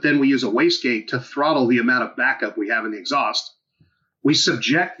exhaust up, but then we use a wastegate to throttle the amount of backup we have in the exhaust. we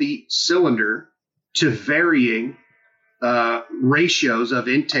subject the cylinder to varying ratios of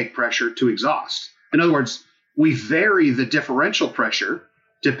intake pressure to exhaust. In other words, we vary the differential pressure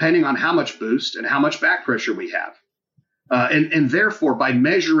depending on how much boost and how much back pressure we have. And therefore, by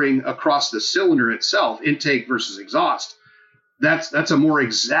measuring across the cylinder itself, intake versus exhaust, that's a more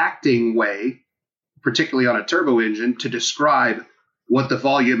exacting way, particularly on a turbo engine, to describe what the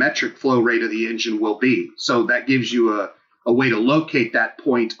volumetric flow rate of the engine will be. So that gives you a way to locate that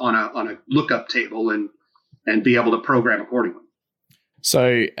point on a lookup table and be able to program accordingly.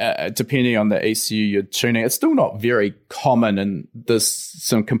 So depending on the ECU you're tuning, it's still not very common, and there's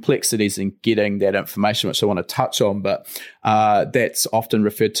some complexities in getting that information, which I want to touch on, but that's often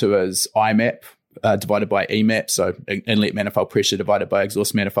referred to as IMAP divided by EMAP, so inlet manifold pressure divided by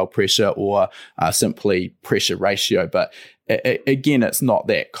exhaust manifold pressure, or simply pressure ratio. But again, it's not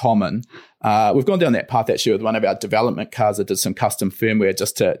that common. We've gone down that path actually with one of our development cars. I did some custom firmware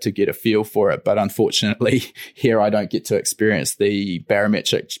just to get a feel for it. But unfortunately, here I don't get to experience the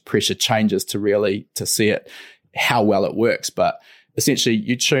barometric pressure changes to see it, how well it works. But essentially,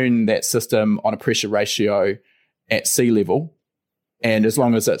 you tune that system on a pressure ratio at sea level. And as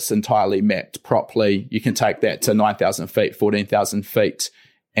long as it's entirely mapped properly, you can take that to 9,000 feet, 14,000 feet,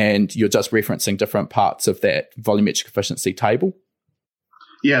 and you're just referencing different parts of that volumetric efficiency table.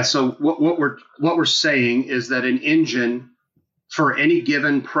 Yeah. So what we're saying is that an engine, for any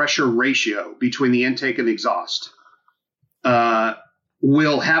given pressure ratio between the intake and the exhaust,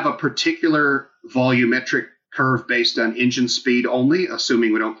 will have a particular volumetric curve based on engine speed only,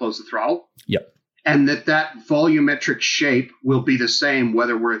 assuming we don't close the throttle. Yep. And that volumetric shape will be the same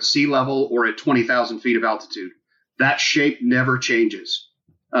whether we're at sea level or at 20,000 feet of altitude. That shape never changes.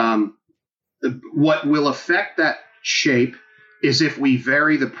 What will affect that shape is if we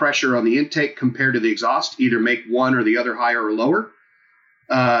vary the pressure on the intake compared to the exhaust, either make one or the other higher or lower.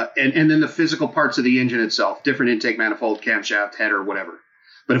 And then the physical parts of the engine itself, different intake manifold, camshaft, header, whatever.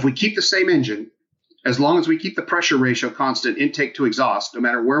 But if we keep the same engine, as long as we keep the pressure ratio constant, intake to exhaust, no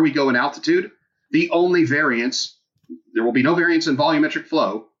matter where we go in altitude, the only variance, there will be no variance in volumetric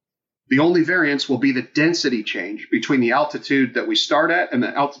flow. The only variance will be the density change between the altitude that we start at and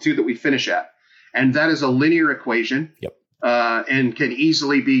the altitude that we finish at. And that is a linear equation. Yep. And can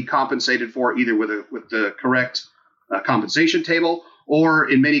easily be compensated for either with the correct compensation table, or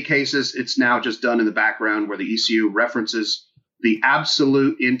in many cases, it's now just done in the background where the ECU references the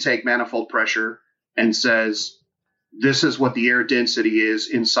absolute intake manifold pressure and says, this is what the air density is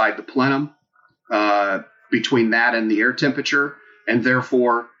inside the plenum. Between that and the air temperature, and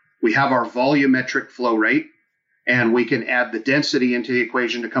therefore we have our volumetric flow rate, and we can add the density into the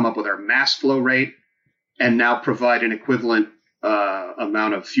equation to come up with our mass flow rate, and now provide an equivalent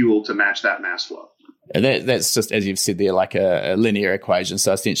amount of fuel to match that mass flow. That's just, as you've said there, like a linear equation.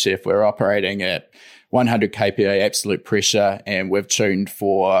 So essentially, if we're operating at 100 kPa absolute pressure and we've tuned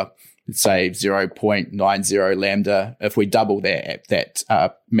for, say, 0.90 lambda, if we double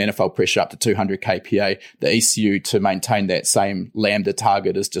that manifold pressure up to 200 kPa, the ECU, to maintain that same lambda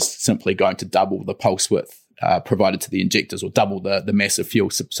target, is just simply going to double the pulse width provided to the injectors, or double the mass of fuel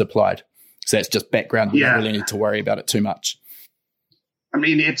supplied. So that's just background. We don't really need to worry about it too much. I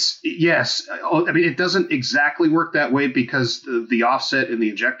mean, it doesn't exactly work that way because the offset in the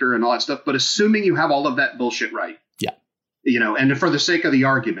injector and all that stuff, but assuming you have all of that bullshit right. Yeah. And for the sake of the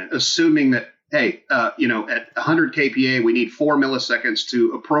argument, assuming that, hey, at 100 kPa, we need 4 milliseconds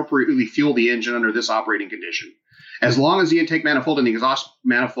to appropriately fuel the engine under this operating condition. As long as the intake manifold and the exhaust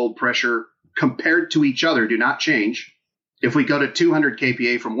manifold pressure compared to each other do not change, if we go to 200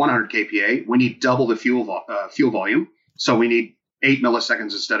 kPa from 100 kPa, we need double the fuel volume. So we need 8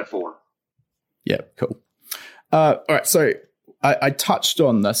 milliseconds instead of 4. Yeah, cool. All right, so I touched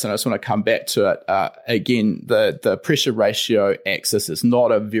on this, and I just want to come back to it. Again, the pressure ratio axis is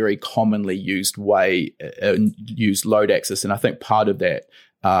not a very commonly used used load axis, and I think part of that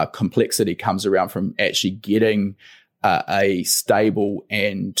complexity comes around from actually getting a stable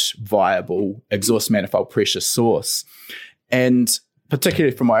and viable exhaust manifold pressure source. And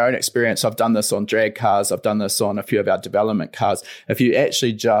particularly from my own experience, I've done this on drag cars, I've done this on a few of our development cars. If you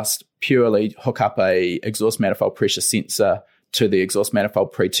actually just purely hook up a exhaust manifold pressure sensor to the exhaust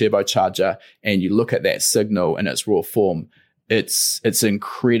manifold pre-turbocharger and you look at that signal in its raw form, it's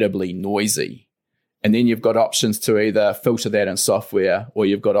incredibly noisy. And then you've got options to either filter that in software, or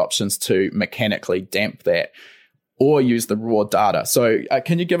you've got options to mechanically damp that, or use the raw data. So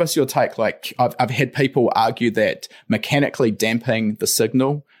can you give us your take? Like, I've had people argue that mechanically damping the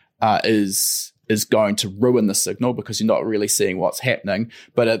signal is is going to ruin the signal because you're not really seeing what's happening.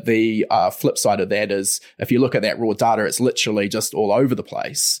 But at the flip side of that is, if you look at that raw data, it's literally just all over the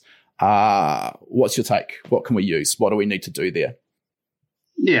place. What's your take? What can we use? What do we need to do there?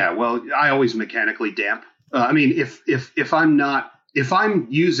 Yeah, well, I always mechanically damp. I mean, if I'm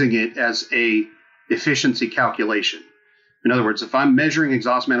using it as a efficiency calculation, in other words, if I'm measuring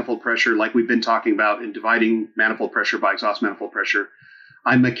exhaust manifold pressure like we've been talking about and dividing manifold pressure by exhaust manifold pressure,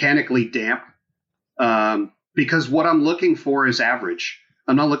 I mechanically damp because what I'm looking for is average.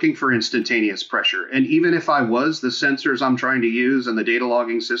 I'm not looking for instantaneous pressure. And even if I was, the sensors I'm trying to use and the data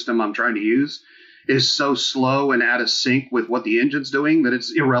logging system I'm trying to use is so slow and out of sync with what the engine's doing that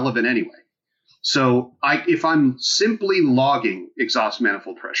it's irrelevant anyway. So if I'm simply logging exhaust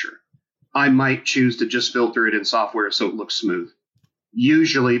manifold pressure, I might choose to just filter it in software so it looks smooth.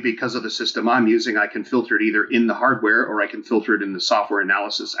 Usually, because of the system I'm using, I can filter it either in the hardware or I can filter it in the software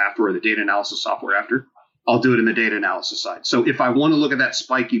analysis after, or the data analysis software after. I'll do it in the data analysis side. So if I want to look at that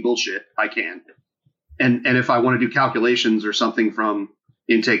spiky bullshit, I can. And if I want to do calculations or something from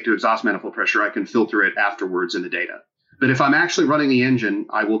intake to exhaust manifold pressure, I can filter it afterwards in the data. But if I'm actually running the engine,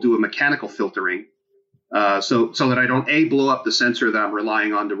 I will do a mechanical filtering so that I don't A, blow up the sensor that I'm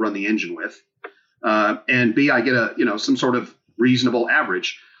relying on to run the engine with, and B, I get some sort of reasonable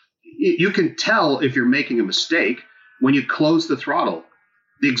average. You can tell if you're making a mistake when you close the throttle.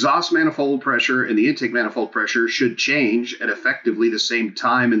 The exhaust manifold pressure and the intake manifold pressure should change at effectively the same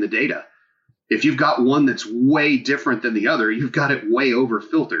time in the data. If you've got one that's way different than the other, you've got it way over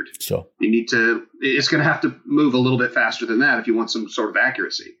filtered. Sure. It's going to have to move a little bit faster than that if you want some sort of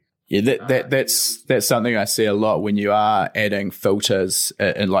accuracy. Yeah, that's something I see a lot when you are adding filters,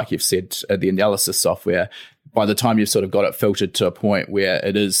 and like you've said, the analysis software. By the time you've sort of got it filtered to a point where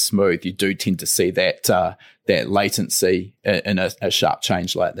it is smooth, you do tend to see that latency in a sharp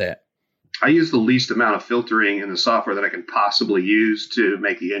change like that. I use the least amount of filtering in the software that I can possibly use to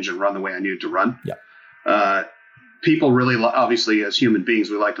make the engine run the way I need it to run. Yeah. People really, obviously, as human beings,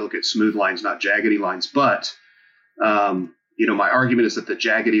 we like to look at smooth lines, not jaggedy lines. But, my argument is that the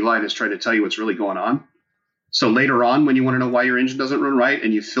jaggedy line is trying to tell you what's really going on. So later on, when you want to know why your engine doesn't run right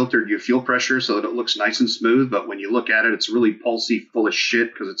and you filtered your fuel pressure so that it looks nice and smooth, but when you look at it, it's really pulsy, full of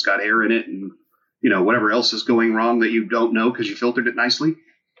shit because it's got air in it and, whatever else is going wrong that you don't know because you filtered it nicely.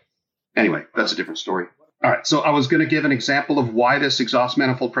 Anyway, that's a different story. All right, so I was going to give an example of why this exhaust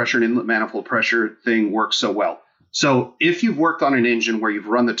manifold pressure and inlet manifold pressure thing works so well. So if you've worked on an engine where you've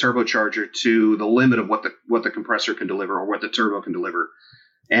run the turbocharger to the limit of what the compressor can deliver or what the turbo can deliver,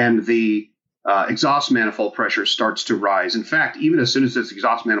 and the exhaust manifold pressure starts to rise. In fact, even as soon as this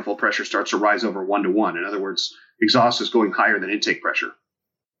exhaust manifold pressure starts to rise over 1-to-1, in other words, exhaust is going higher than intake pressure,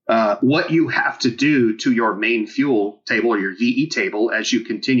 what you have to do to your main fuel table or your VE table as you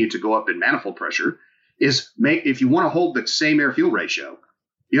continue to go up in manifold pressure is if you want to hold the same air fuel ratio,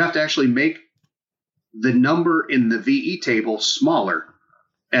 you have to actually make the number in the VE table smaller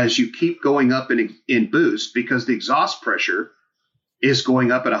as you keep going up in boost, because the exhaust pressure is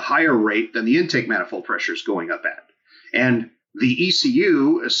going up at a higher rate than the intake manifold pressure is going up at. And the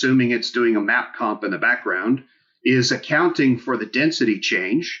ECU, assuming it's doing a map comp in the background, is accounting for the density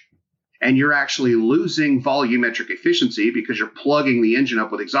change, and you're actually losing volumetric efficiency because you're plugging the engine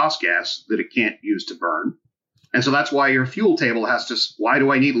up with exhaust gas that it can't use to burn. And so that's why your fuel table why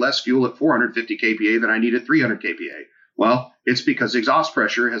do I need less fuel at 450 kPa than I need at 300 kPa? Well, it's because exhaust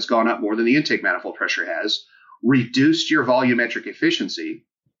pressure has gone up more than the intake manifold pressure has, reduced your volumetric efficiency,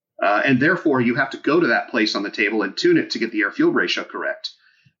 and therefore you have to go to that place on the table and tune it to get the air fuel ratio correct.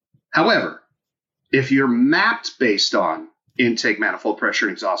 However, if you're mapped based on intake manifold pressure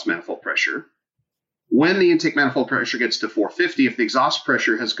and exhaust manifold pressure, when the intake manifold pressure gets to 450, if the exhaust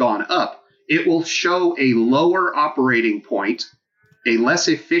pressure has gone up, it will show a lower operating point, a less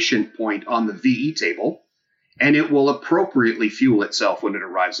efficient point on the VE table, and it will appropriately fuel itself when it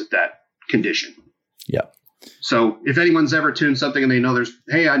arrives at that condition. Yeah. So if anyone's ever tuned something and they know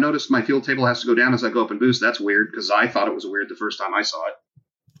I noticed my fuel table has to go down as I go up and boost, that's weird because I thought it was weird the first time I saw it.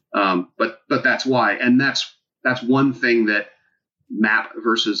 But that's why. And that's one thing that MAP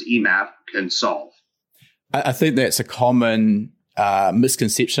versus EMAP can solve. I think that's a common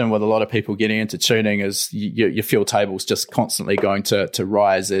misconception with a lot of people getting into tuning is your fuel table's just constantly going to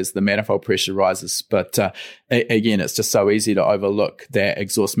rise as the manifold pressure rises. But again, it's just so easy to overlook that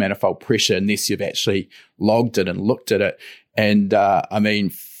exhaust manifold pressure unless you've actually logged it and looked at it. And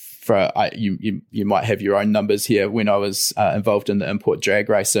you might have your own numbers here. When I was involved in the import drag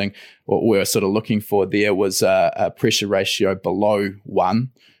racing, what we were sort of looking for there was a pressure ratio below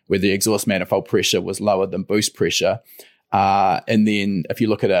 1, where the exhaust manifold pressure was lower than boost pressure. And then if you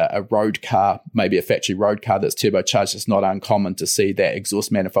look at a road car, maybe a factory road car that's turbocharged, it's not uncommon to see that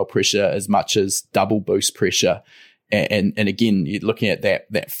exhaust manifold pressure as much as double boost pressure. And again, you're looking at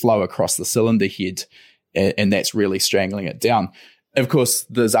that flow across the cylinder head, and that's really strangling it down. Of course,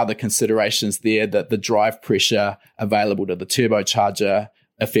 there's other considerations there, that the drive pressure available to the turbocharger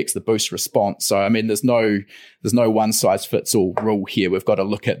affects the boost response. So, I mean, there's no one size fits all rule here. We've got to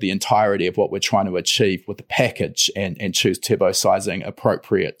look at the entirety of what we're trying to achieve with the package and choose turbo sizing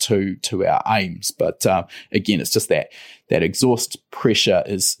appropriate to our aims. But again, it's just that exhaust pressure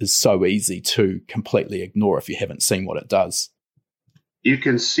is so easy to completely ignore if you haven't seen what it does. You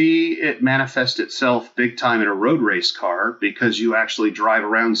can see it manifest itself big time in a road race car because you actually drive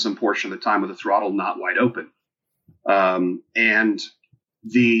around some portion of the time with the throttle not wide open. And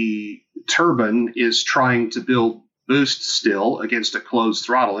the turbine is trying to build boost still against a closed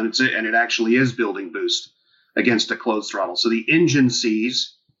throttle, and it actually is building boost against a closed throttle. So the engine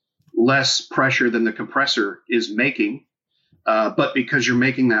sees less pressure than the compressor is making, but because you're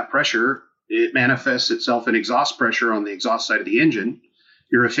making that pressure, it manifests itself in exhaust pressure on the exhaust side of the engine.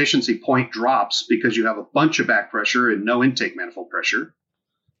 Your efficiency point drops because you have a bunch of back pressure and no intake manifold pressure.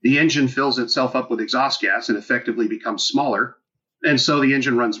 The engine fills itself up with exhaust gas and effectively becomes smaller. And so the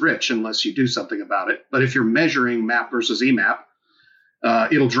engine runs rich unless you do something about it. But if you're measuring MAP versus EMAP,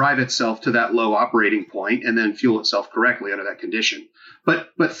 it'll drive itself to that low operating point and then fuel itself correctly under that condition. But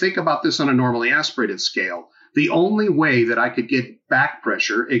think about this on a normally aspirated scale. The only way that I could get back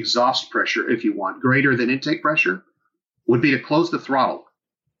pressure, exhaust pressure, if you want, greater than intake pressure would be to close the throttle.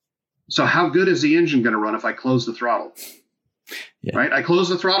 So how good is the engine going to run if I close the throttle? Yeah. Right? I close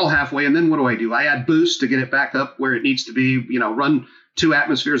the throttle halfway, and then what do? I add boost to get it back up where it needs to be, run 2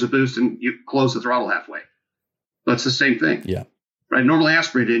 atmospheres of boost, and you close the throttle halfway. That's the same thing. Yeah. Right? Normally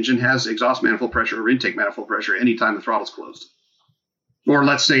aspirated engine has exhaust manifold pressure or intake manifold pressure anytime the throttle's closed. Or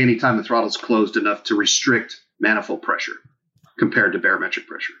let's say anytime the throttle's closed enough to restrict manifold pressure compared to barometric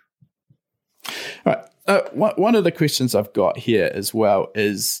pressure. All right. One of the questions I've got here as well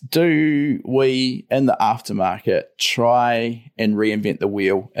is, do we in the aftermarket try and reinvent the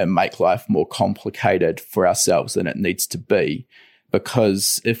wheel and make life more complicated for ourselves than it needs to be?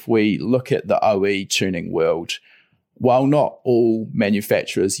 Because if we look at the OE tuning world, while not all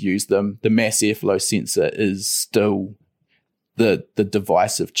manufacturers use them, the mass airflow sensor is still the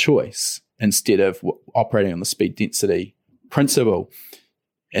device of choice instead of operating on the speed density principle.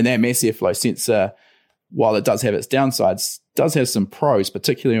 And that mass airflow sensor, while it does have its downsides, does have some pros,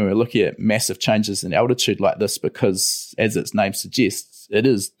 particularly when we're looking at massive changes in altitude like this, because as its name suggests, it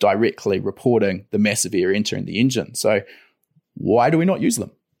is directly reporting the massive air entering the engine. So why do we not use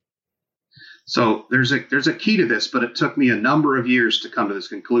them? So there's a key to this, but it took me a number of years to come to this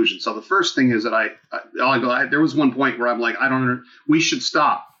conclusion. So the first thing is that there was one point where I'm like, we should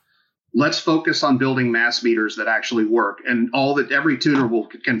stop. Let's focus on building mass meters that actually work, and every tuner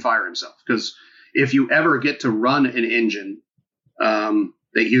can fire himself. Because if you ever get to run an engine that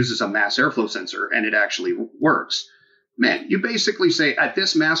uses a mass airflow sensor and it actually works, man, you basically say, at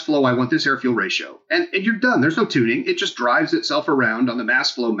this mass flow, I want this air fuel ratio, and you're done. There's no tuning. It just drives itself around on the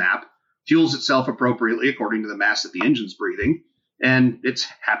mass flow map, fuels itself appropriately according to the mass that the engine's breathing, and it's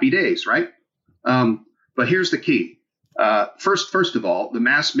happy days, right? But here's the key. First of all, the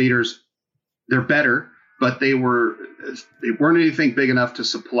mass meters, they're better, but they weren't anything big enough to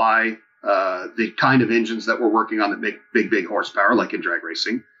supply the kind of engines that we're working on that make big horsepower, like in drag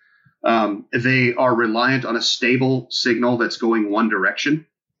racing. They are reliant on a stable signal that's going one direction,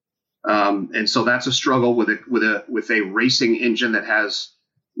 and so that's a struggle with a racing engine that has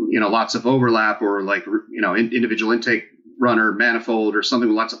lots of overlap, or like individual intake runner manifold or something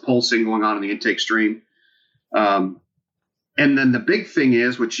with lots of pulsing going on in the intake stream. And then the big thing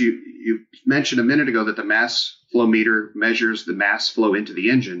is, which you mentioned a minute ago, that the mass flow meter measures the mass flow into the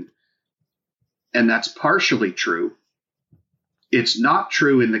engine. And that's partially true. It's not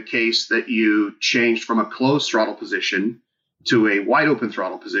true in the case that you changed from a closed throttle position to a wide open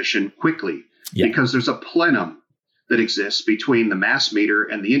throttle position quickly, because there's a plenum that exists between the mass meter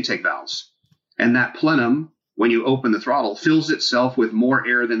and the intake valves. And that plenum, when you open the throttle, fills itself with more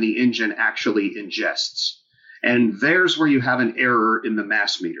air than the engine actually ingests. And there's where you have an error in the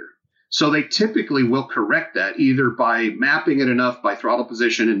mass meter. So they typically will correct that either by mapping it enough by throttle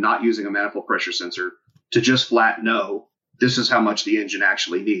position and not using a manifold pressure sensor to just flat know this is how much the engine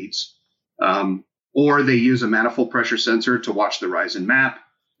actually needs. Or they use a manifold pressure sensor to watch the rise in map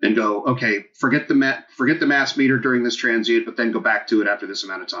and go, okay, forget the mass meter during this transient, but then go back to it after this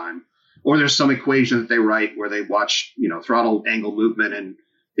amount of time. Or there's some equation that they write where they watch, throttle angle movement and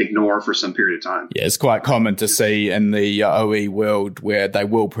ignore for some period of time. Yeah, it's quite common to see in the OE world where they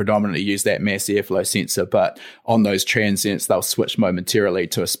will predominantly use that mass airflow sensor, but on those transients, they'll switch momentarily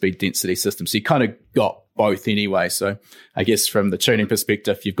to a speed density system. So you kind of got both anyway. So I guess from the tuning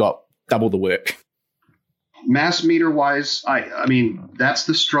perspective, you've got double the work. Mass meter wise, I mean, that's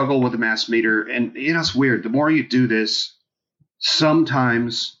the struggle with the mass meter. And, it's weird. The more you do this,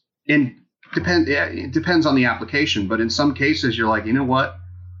 sometimes, it depends on the application, but in some cases, you're like, you know what?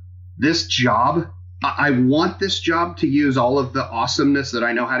 This job, I want this job to use all of the awesomeness that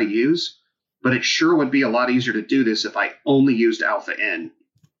I know how to use, but it sure would be a lot easier to do this if I only used alpha N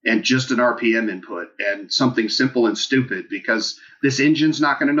and just an RPM input and something simple and stupid, because this engine's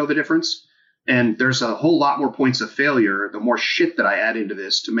not going to know the difference. And there's a whole lot more points of failure the more shit that I add into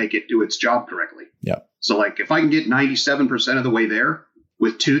this to make it do its job correctly. Yeah. So like if I can get 97% of the way there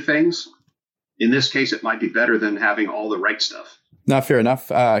with two things, in this case, it might be better than having all the right stuff. No, fair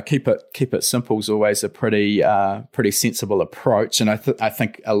enough. Keep it simple is always a pretty sensible approach, and I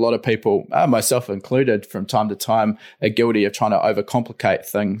think a lot of people, myself included, from time to time, are guilty of trying to overcomplicate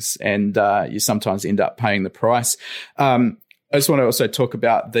things, and you sometimes end up paying the price. I just want to also talk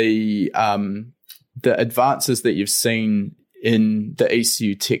about the advances that you've seen in the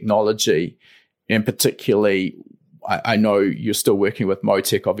ECU technology, and particularly, I know you're still working with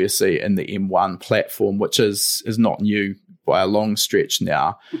Motec, obviously, in the M1 platform, which is not new by a long stretch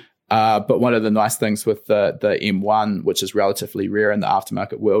now. But one of the nice things with the M1, which is relatively rare in the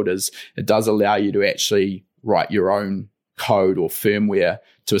aftermarket world, is it does allow you to actually write your own code or firmware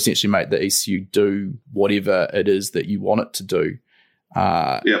to essentially make the ECU do whatever it is that you want it to do.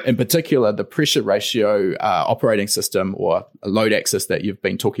 In particular, the pressure ratio operating system or load axis that you've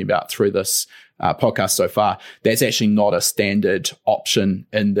been talking about through this podcast so far, that's actually not a standard option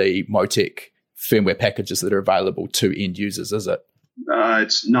in the Motec firmware packages that are available to end users, is it?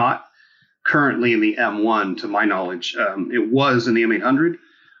 It's not currently in the M1, to my knowledge. It was in the M800,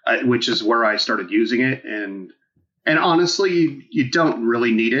 which is where I started using it. And honestly, you don't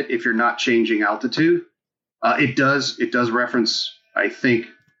really need it if you're not changing altitude. It does reference, I think,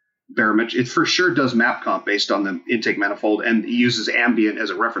 barometric. It for sure does map comp based on the intake manifold and uses ambient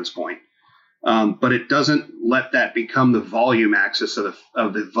as a reference point. But it doesn't let that become the volume axis of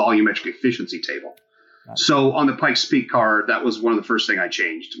the volumetric efficiency table. So on the Pikes Peak car, that was one of the first thing I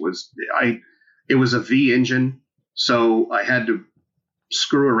changed. It was a V engine, so I had to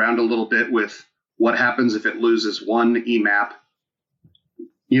screw around a little bit with what happens if it loses one EMAP,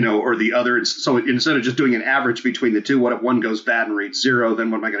 or the other. So instead of just doing an average between the two, what if one goes bad and reads 0? Then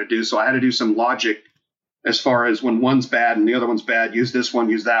what am I going to do? So I had to do some logic. As far as when one's bad and the other one's bad, use this one,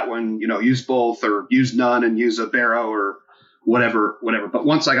 use that one, use both, or use none and use a baro or whatever. But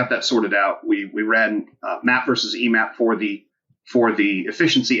once I got that sorted out, we ran map versus EMAP for the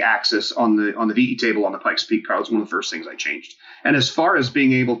efficiency axis on the VE table on the Pikes Peak car. It was one of the first things I changed. And as far as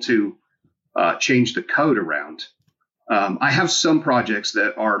being able to change the code around, I have some projects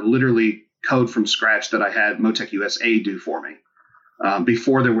that are literally code from scratch that I had Motec USA do for me.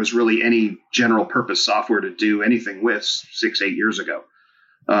 Before there was really any general purpose software to do anything with 6-8 years ago.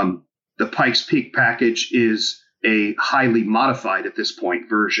 The Pikes Peak package is a highly modified at this point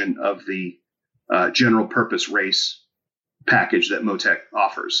version of the general purpose race package that Motec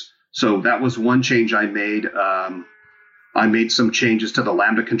offers. So that was one change I made. I made some changes to the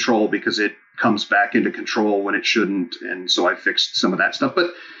Lambda control because it comes back into control when it shouldn't. And so I fixed some of that stuff.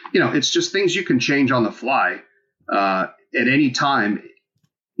 But, it's just things you can change on the fly. At any time,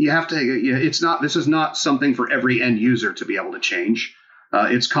 you have to. This is not something for every end user to be able to change.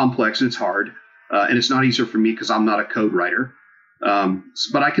 It's complex, it's hard, and it's not easier for me because I'm not a code writer.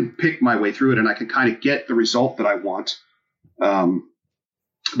 But I can pick my way through it, and I can kind of get the result that I want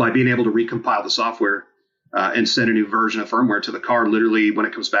by being able to recompile the software and send a new version of firmware to the car. Literally, when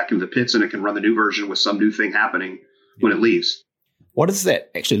it comes back into the pits, and it can run the new version with some new thing happening when it leaves. What does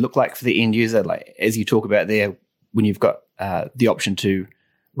that actually look like for the end user? Like as you talk about there, when you've got the option to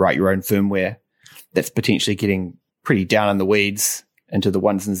write your own firmware, that's potentially getting pretty down in the weeds into the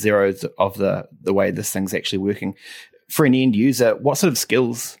ones and zeros of the way this thing's actually working. For an end user, what sort of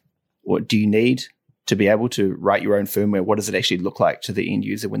skills what do you need to be able to write your own firmware? What does it actually look like to the end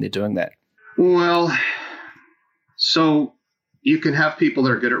user when they're doing that? Well, so you can have people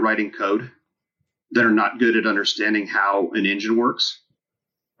that are good at writing code that are not good at understanding how an engine works.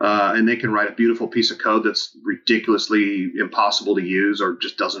 And they can write a beautiful piece of code that's ridiculously impossible to use or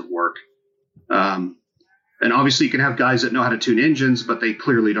just doesn't work. And obviously you can have guys that know how to tune engines, but they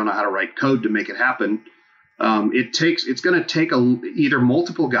clearly don't know how to write code to make it happen. It's going to take either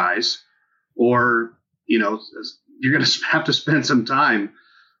multiple guys or, you're going to have to spend some time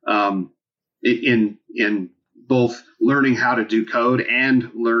in both learning how to do code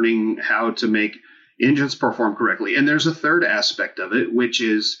and learning how to make engines perform correctly. And there's a third aspect of it, which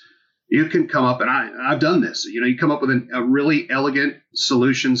is you can come up, and I've done this. You come up with a really elegant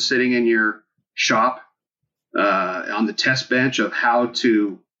solution sitting in your shop on the test bench of how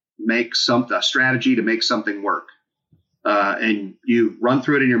to make a strategy to make something work. And you run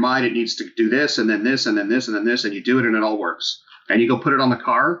through it in your mind. It needs to do this, and then this, and then this, and then this, and you do it, and it all works. And you go put it on the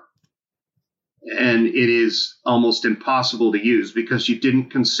car, and it is almost impossible to use because you didn't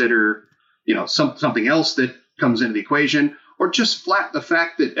consider, something else that comes into the equation, or just flat the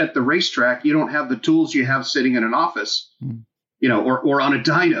fact that at the racetrack you don't have the tools you have sitting in an office, or on a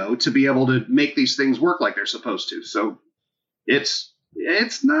dyno to be able to make these things work like they're supposed to. So it's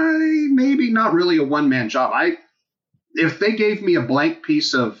maybe not really a one-man job. If they gave me a blank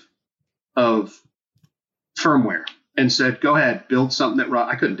piece of firmware and said, "Go ahead, build something that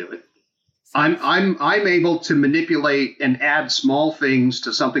runs," I couldn't do it. I'm able to manipulate and add small things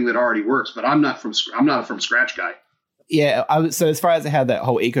to something that already works, but I'm not a from scratch guy. Yeah. So as far as how that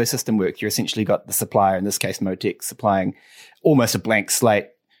whole ecosystem works, you essentially got the supplier, in this case, Motec, supplying almost a blank slate.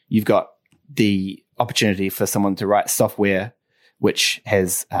 You've got the opportunity for someone to write software, which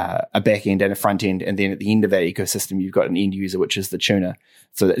has a back end and a front end. And then at the end of that ecosystem, you've got an end user, which is the tuner.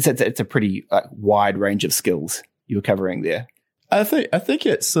 So it's a pretty wide range of skills you're covering there. I think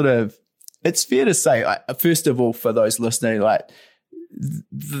it's fair to say, first of all, for those listening,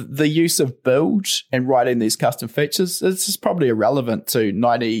 the use of build and writing these custom features, this is probably irrelevant to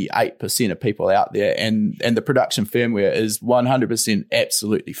 98% of people out there, and the production firmware is 100%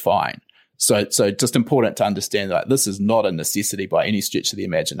 absolutely fine. So just important to understand that this is not a necessity by any stretch of the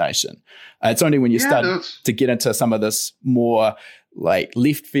imagination. It's only when you start to get into some of this more like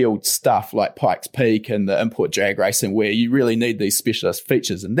left field stuff like Pikes Peak and the import drag racing where you really need these specialist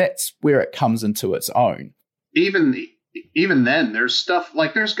features, and that's where it comes into its own. Even then, there's stuff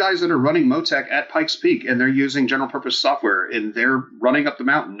like there's guys that are running Motec at Pikes Peak and they're using general purpose software and they're running up the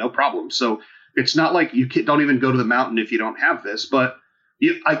mountain, no problem. So it's not like you don't even go to the mountain if you don't have this. But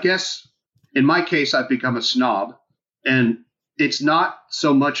I guess in my case, I've become a snob, and it's not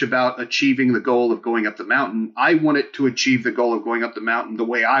so much about achieving the goal of going up the mountain. I want it to achieve the goal of going up the mountain the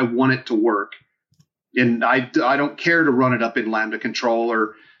way I want it to work. And I don't care to run it up in Lambda control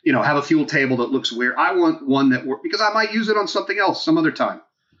or have a fuel table that looks weird. I want one that works because I might use it on something else some other time.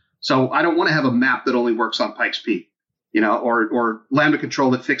 So I don't want to have a map that only works on Pikes Peak, or Lambda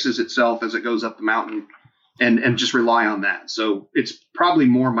control that fixes itself as it goes up the mountain and just rely on that. So it's probably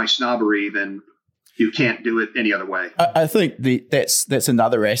more my snobbery than you can't do it any other way. I think that's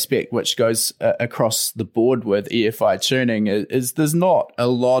another aspect which goes across the board with EFI tuning is there's not a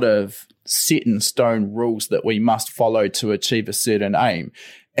lot of set in stone rules that we must follow to achieve a certain aim.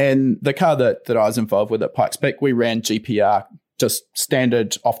 And the car that I was involved with at Pikes Peak, we ran GPR, just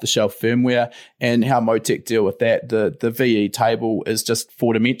standard off-the-shelf firmware, and how Motec deal with that. The VE table is just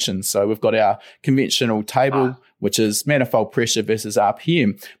 4 dimensions. So we've got our conventional table, which is manifold pressure versus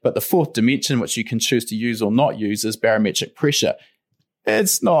RPM. But the 4th dimension, which you can choose to use or not use, is barometric pressure.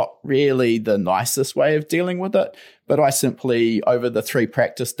 It's not really the nicest way of dealing with it, but I simply, over the 3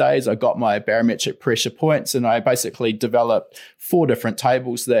 practice days, I got my barometric pressure points, and I basically developed 4 different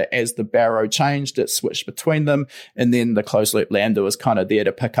tables that as the baro changed, it switched between them. And then the closed loop lambda was kind of there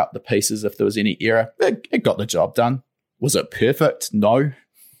to pick up the pieces if there was any error. It got the job done. Was it perfect? No.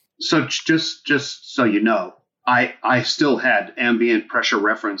 So just so you know, I still had ambient pressure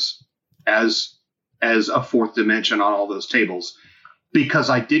reference as a 4th dimension on all those tables, because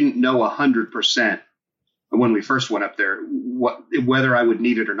I didn't know 100% when we first went up there whether I would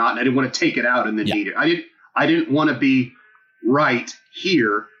need it or not. And I didn't want to take it out and then need it. I didn't want to be right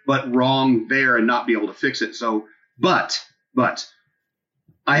here but wrong there and not be able to fix it. So, but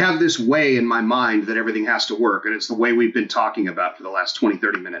I have this way in my mind that everything has to work, and it's the way we've been talking about for the last 20,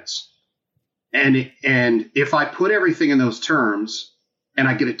 30 minutes. And if I put everything in those terms and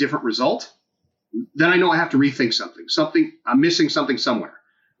I get a different result, then I know I have to rethink something. I'm missing something somewhere,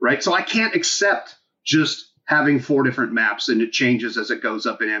 right? So I can't accept just having 4 different maps and it changes as it goes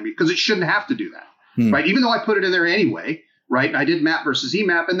up in ambient, because it shouldn't have to do that, right? Even though I put it in there anyway, right? And I did map versus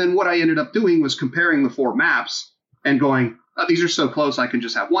EMAP, and then what I ended up doing was comparing the 4 maps and going, oh, these are so close, I can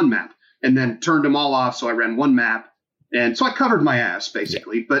just have one map, and then turned them all off, so I ran one map, and so I covered my ass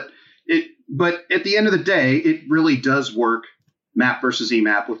basically. Yeah. But at the end of the day, it really does work. Map versus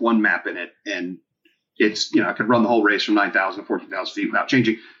EMAP with one map in it. And it's, I could run the whole race from 9,000 to 14,000 feet without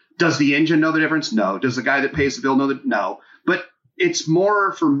changing. Does the engine know the difference? No. Does the guy that pays the bill know that? No. But it's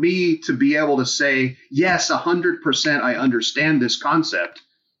more for me to be able to say, yes, 100% I understand this concept.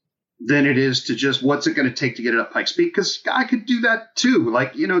 than it is to just what's it going to take to get it up Pikes Peak. Because I could do that too.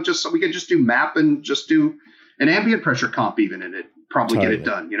 Like, just so we could just do map and just do an ambient pressure comp even, and it probably get it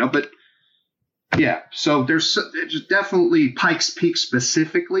done, but yeah. So there's definitely Pikes Peak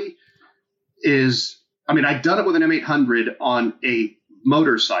specifically I'd done it with an M800 on a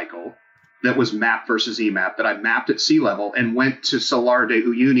motorcycle that was map versus EMAP that I mapped at sea level and went to Salar de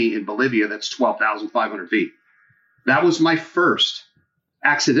Uyuni in Bolivia. That's 12,500 feet. That was my first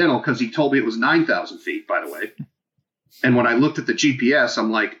accidental because he told me it was 9,000 feet, by the way. And when I looked at the GPS,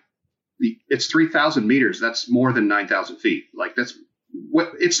 I'm like, it's 3,000 meters. That's more than 9,000 feet. Like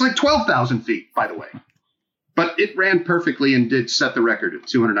it's like 12,000 feet, by the way. But it ran perfectly and did set the record at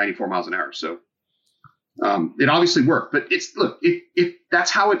 294 miles an hour. So it obviously worked. But that's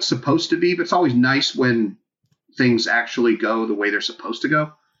how it's supposed to be. But it's always nice when things actually go the way they're supposed to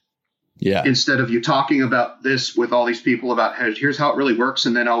go. Yeah. Instead of you talking about this with all these people about here's how it really works,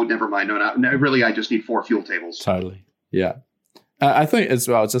 and then never mind. No, really, I just need 4 fuel tables. Totally. Yeah. I think as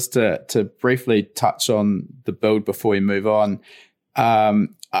well, just to briefly touch on the build before we move on,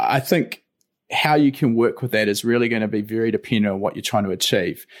 I think how you can work with that is really going to be very dependent on what you're trying to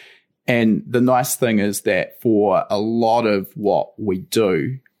achieve. And the nice thing is that for a lot of what we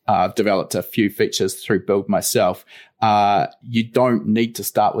do, I've developed a few features through Build myself. You don't need to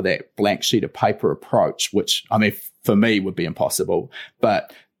start with that blank sheet of paper approach, which, for me would be impossible.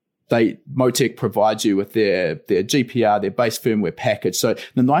 But Motec provides you with their GPR, their base firmware package. So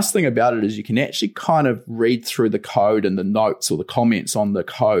the nice thing about it is you can actually kind of read through the code and the notes or the comments on the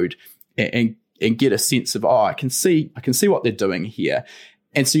code and get a sense of, I can see what they're doing here.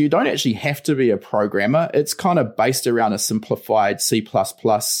 And so you don't actually have to be a programmer. It's kind of based around a simplified C++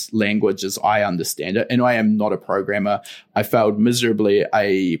 language as I understand it. And I am not a programmer. I failed miserably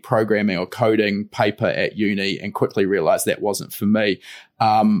a programming or coding paper at uni and quickly realized that wasn't for me.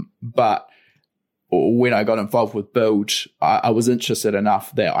 But when I got involved with Build, I was interested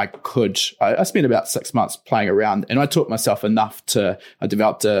enough that I spent about 6 months playing around, and I taught myself enough I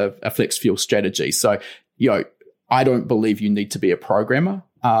developed a flex fuel strategy. So, I don't believe you need to be a programmer.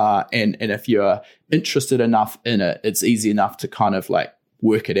 And if you're interested enough in it, it's easy enough to kind of like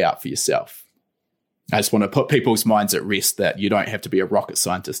work it out for yourself. I just want to put people's minds at rest that you don't have to be a rocket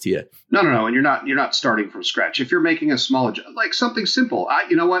scientist here. No. And you're not starting from scratch. If you're making a small, like something simple, I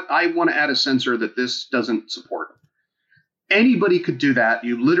want to add a sensor that this doesn't support. Anybody could do that.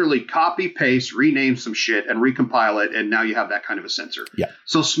 You literally copy, paste, rename some shit and recompile it. And now you have that kind of a sensor. Yeah.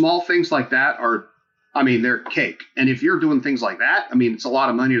 So small things like that they're cake. And if you're doing things like that, it's a lot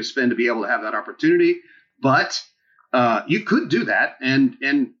of money to spend to be able to have that opportunity, but you could do that. And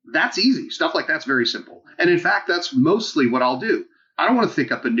that's easy. Stuff like that's very simple. And in fact, that's mostly what I'll do. I don't want to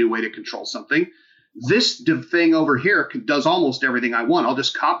think up a new way to control something. This thing over here does almost everything I want. I'll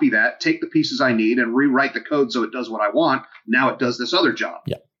just copy that, take the pieces I need and rewrite the code so it does what I want. Now it does this other job.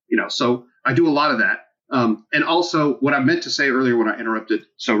 Yeah. So I do a lot of that. And also what I meant to say earlier when I interrupted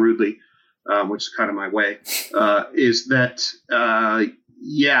so rudely, which is kind of my way, is that,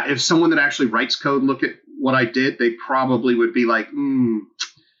 if someone that actually writes code look at what I did, they probably would be like,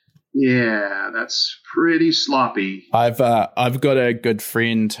 yeah, that's pretty sloppy. I've got a good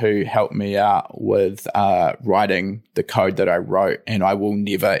friend who helped me out with writing the code that I wrote, and I will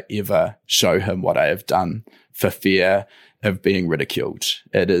never, ever show him what I have done for fear of being ridiculed.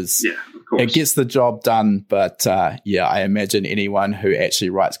 It is, of course. It gets the job done, but I imagine anyone who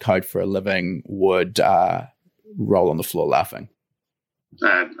actually writes code for a living would roll on the floor laughing.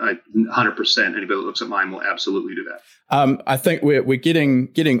 100%. Anybody that looks at mine will absolutely do that. I think we're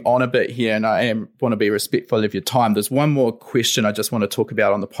getting on a bit here, and I want to be respectful of your time. There's one more question I just want to talk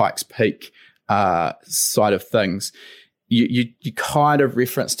about on the Pikes Peak side of things. You kind of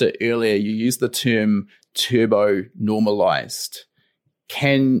referenced it earlier. You used the term turbo normalized.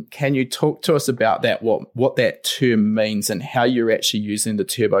 Can you talk to us about that? What that term means and how you're actually using the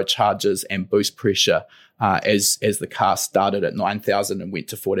turbochargers and boost pressure as the car started at 9,000 and went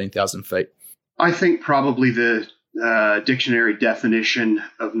to 14,000 feet? I think probably the dictionary definition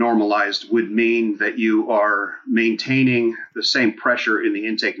of normalized would mean that you are maintaining the same pressure in the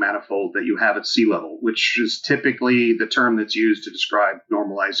intake manifold that you have at sea level, which is typically the term that's used to describe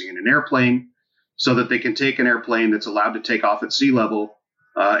normalizing in an airplane, so that they can take an airplane that's allowed to take off at sea level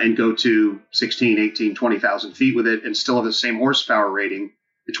and go to 16, 18, 20,000 feet with it and still have the same horsepower rating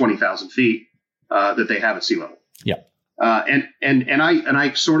at 20,000 feet that they have at sea level. Yeah. And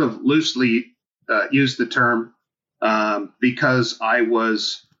I sort of loosely used the term because I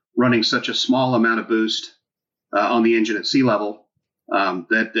was running such a small amount of boost on the engine at sea level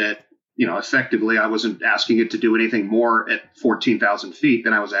that effectively I wasn't asking it to do anything more at 14,000 feet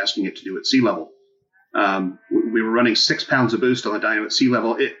than I was asking it to do at sea level. We were running 6 pounds of boost on the dyno at sea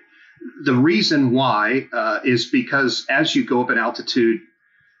level. The reason why is because as you go up in altitude,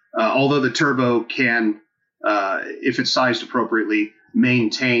 although the turbo can, if it's sized appropriately,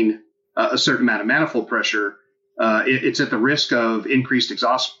 maintain a certain amount of manifold pressure, it's at the risk of increased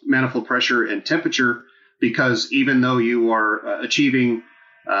exhaust manifold pressure and temperature, because even though you are achieving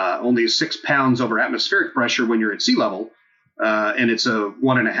only 6 pounds over atmospheric pressure when you're at sea level, and it's a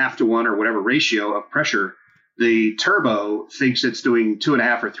 1.5 to 1 or whatever ratio of pressure, the turbo thinks it's doing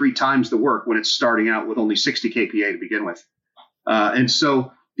 2.5 or 3 times the work when it's starting out with only 60 kPa to begin with. And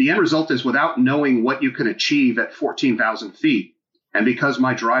so the end result is, without knowing what you can achieve at 14,000 feet, and because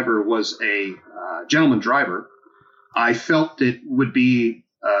my driver was a gentleman driver, I felt it would be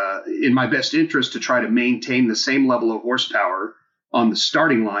in my best interest to try to maintain the same level of horsepower on the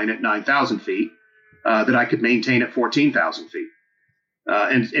starting line at 9,000 feet that I could maintain at 14,000 feet.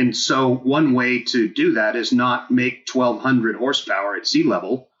 And so one way to do that is not make 1,200 horsepower at sea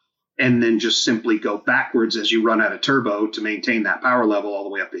level and then just simply go backwards as you run out of turbo to maintain that power level all the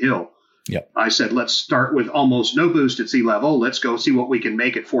way up the hill. Yep. I said, let's start with almost no boost at sea level. Let's go see what we can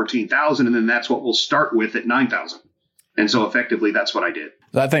make at 14,000, and then that's what we'll start with at 9,000. And so effectively, that's what I did.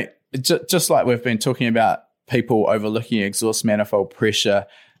 I think just like we've been talking about people overlooking exhaust manifold pressure,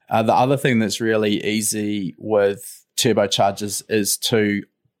 the other thing that's really easy with turbochargers is to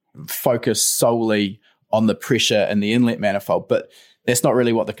focus solely on the pressure in the inlet manifold, but that's not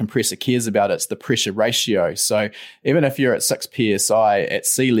really what the compressor cares about. It's the pressure ratio. So even if you're at 6 psi at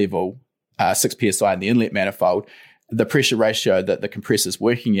sea level, 6 psi in the inlet manifold, the pressure ratio that the compressor is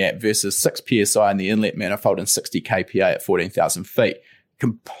working at versus 6 psi in the inlet manifold and 60 kPa at 14,000 feet,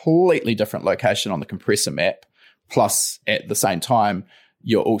 completely different location on the compressor map. Plus, at the same time,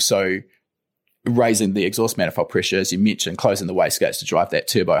 you're also raising the exhaust manifold pressure, as you mentioned, closing the wastegates to drive that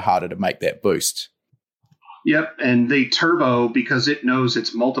turbo harder to make that boost. Yep, and the turbo, because it knows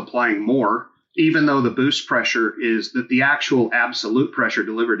it's multiplying more, even though the boost pressure is that the actual absolute pressure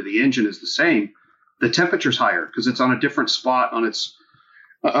delivered to the engine is the same, the temperature's higher because it's on a different spot on its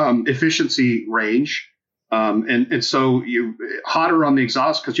efficiency range. And so you're hotter on the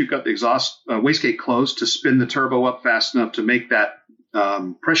exhaust because you've got the exhaust wastegate closed to spin the turbo up fast enough to make that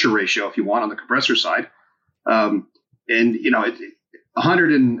pressure ratio, if you want, on the compressor side. And,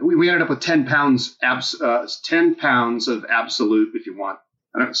 100 and we ended up with 10 pounds, 10 pounds of absolute, if you want.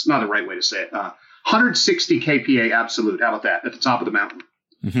 It's not the right way to say it. 160 kPa absolute. How about that? At the top of the mountain,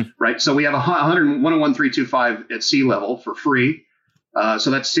 right? So we have 101,325 at sea level for free. So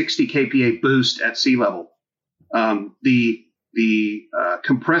that's 60 kPa boost at sea level. The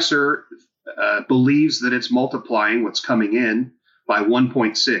compressor believes that it's multiplying what's coming in by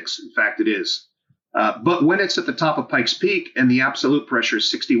 1.6. In fact, it is. But when it's at the top of Pikes Peak and the absolute pressure is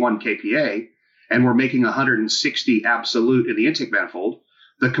 61 kPa, and we're making 160 absolute in the intake manifold,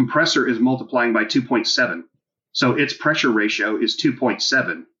 the compressor is multiplying by 2.7. So its pressure ratio is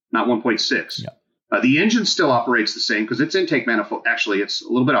 2.7, not 1.6. Yeah. The engine still operates the same because its intake manifold, actually, it's a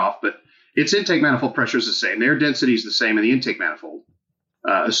little bit off, but its intake manifold pressure is the same. The air density is the same in the intake manifold,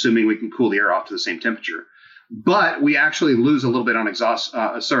 assuming we can cool the air off to the same temperature. But we actually lose a little bit on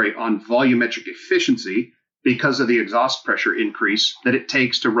on volumetric efficiency because of the exhaust pressure increase that it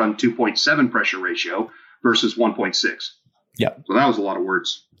takes to run 2.7 pressure ratio versus 1.6. Yeah. So that was a lot of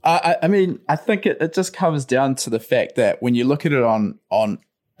words. I mean, I think it just comes down to the fact that when you look at it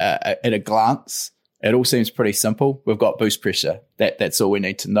at a glance, it all seems pretty simple. We've got boost pressure. That's all we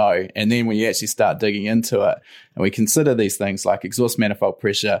need to know. And then when you actually start digging into it and we consider these things like exhaust manifold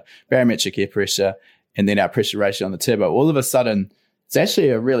pressure, barometric air pressure, and then our pressure ratio on the turbo, all of a sudden, it's actually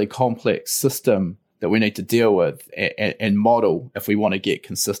a really complex system that we need to deal with and model if we want to get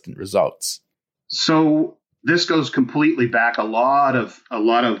consistent results. So this goes completely back a lot of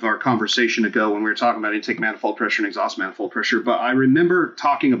our conversation ago when we were talking about intake manifold pressure and exhaust manifold pressure. But I remember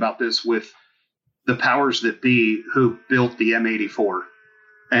talking about this with the powers that be who built the M84,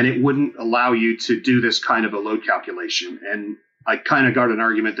 and it wouldn't allow you to do this kind of a load calculation. And I kind of got an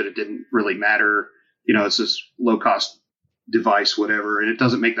argument that it didn't really matter. It's this low cost device, whatever, and it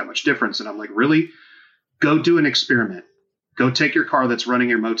doesn't make that much difference. And I'm like, really? Go do an experiment. Go take your car that's running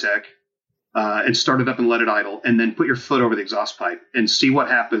your Motec and start it up and let it idle, and then put your foot over the exhaust pipe and see what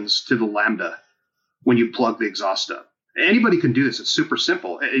happens to the lambda when you plug the exhaust up. Anybody can do this. It's super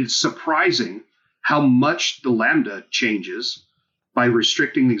simple. It's surprising how much the lambda changes by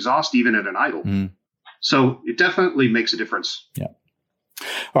restricting the exhaust even at an idle. So it definitely makes a difference. Yeah.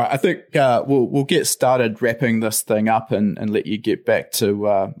 All right, I think we'll get started wrapping this thing up and let you get back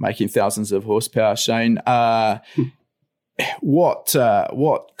to making thousands of horsepower, Shane. What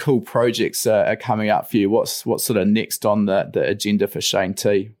cool projects are coming up for you? What's sort of next on the agenda for Shane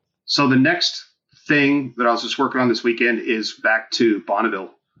T? So the next thing that I was just working on this weekend is back to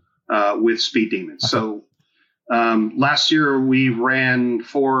Bonneville with Speed Demons. Okay. So last year we ran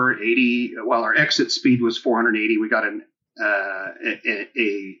 480. Well, our exit speed was 480. We got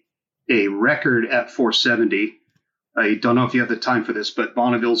a record at 470. I don't know if you have the time for this, but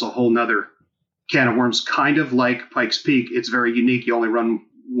Bonneville's a whole nother can of worms, kind of like Pikes Peak. It's very unique. You only run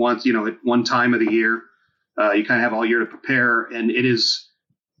once, at one time of the year. You kind of have all year to prepare, and it is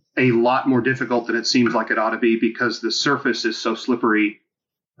a lot more difficult than it seems like it ought to be because the surface is so slippery.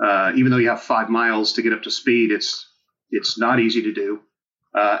 Even though you have 5 miles to get up to speed, it's not easy to do.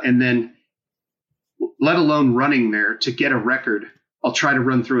 And then, let alone running there to get a record, I'll try to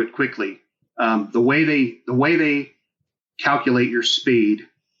run through it quickly. The way they calculate your speed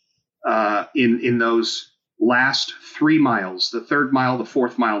in those last 3 miles, the 3rd mile, the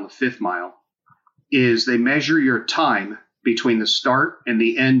 4th mile, and the 5th mile, is they measure your time between the start and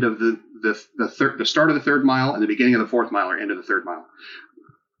the end of the start of the 3rd mile and the beginning of the 4th mile or end of the 3rd mile.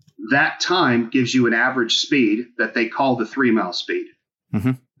 That time gives you an average speed that they call the 3 mile speed.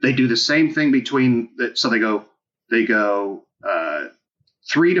 Mm-hmm. They do the same thing so they go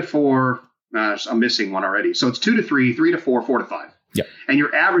 3 to 4. I'm missing one already. So it's 2 to 3, 3 to 4, 4 to 5. Yep. And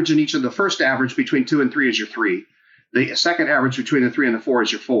your average in each of the first average between 2 and 3 is your 3. The second average between the 3 and the 4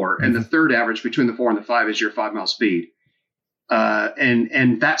 is your 4. Mm-hmm. And the third average between the 4 and the 5 is your 5 mile speed.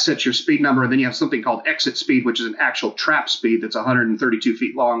 And that sets your speed number. And then you have something called exit speed, which is an actual trap speed that's 132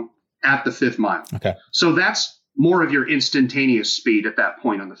 feet long at the 5th mile. Okay. So that's more of your instantaneous speed at that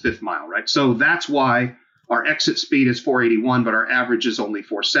point on the 5th mile, right? So that's why our exit speed is 481, but our average is only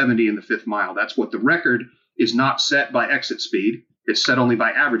 470 in the 5th mile. That's what the record is not set by exit speed. It's set only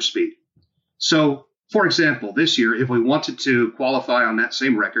by average speed. So, for example, this year, if we wanted to qualify on that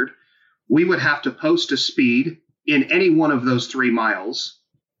same record, we would have to post a speed in any one of those 3 miles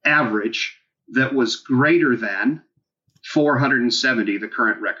average that was greater than 470, the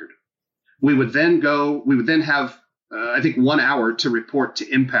current record. We would then have, I think, 1 hour to report to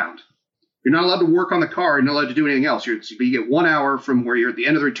impound. You're not allowed to work on the car. You're not allowed to do anything else. You get 1 hour from where you're at the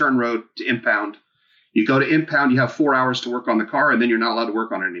end of the return road to impound. You go to impound, you have 4 hours to work on the car, and then you're not allowed to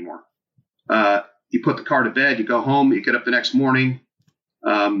work on it anymore. You put the car to bed, you go home, you get up the next morning,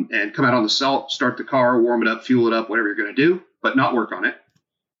 and come out on the salt, start the car, warm it up, fuel it up, whatever you're going to do, but not work on it.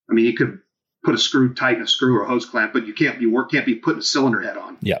 I mean, you could put a screw, tighten a screw or a hose clamp, but you can't be putting a cylinder head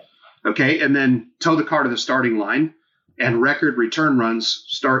on. Yeah. Okay, and then tow the car to the starting line, and record return runs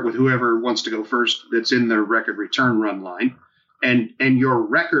start with whoever wants to go first that's in the record return run line. And your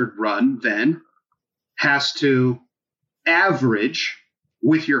record run then has to average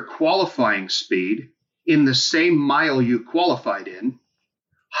with your qualifying speed in the same mile you qualified in,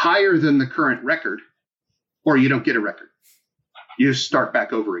 higher than the current record, or you don't get a record. You start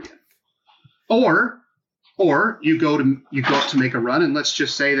back over again. Or you go up to make a run, and let's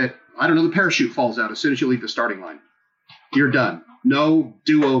just say that, I don't know, the parachute falls out as soon as you leave the starting line. You're done. No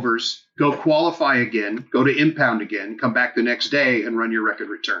do-overs. Go qualify again, go to impound again, come back the next day and run your record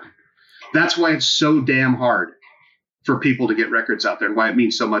return. That's why it's so damn hard for people to get records out there, and why it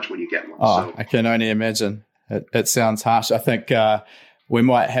means so much when you get one. Oh, I can only imagine. It sounds harsh. I think we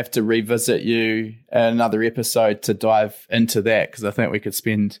might have to revisit you in another episode to dive into that, because I think we could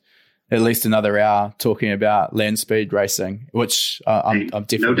spend at least another hour talking about land speed racing, which I'm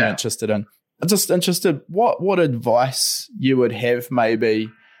definitely interested in. I'm just interested what advice you would have maybe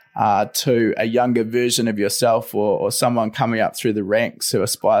to a younger version of yourself, or someone coming up through the ranks who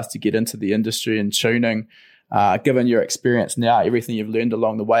aspires to get into the industry and tuning. Given your experience now, everything you've learned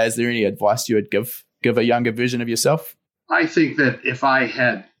along the way, is there any advice you would give a younger version of yourself? I think that if I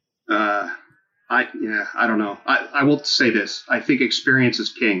had, I don't know. I will say this. I think experience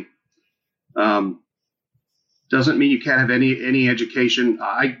is king. Doesn't mean you can't have any education.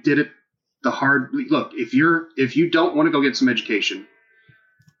 I did it the hard. Look, if you don't want to go get some education,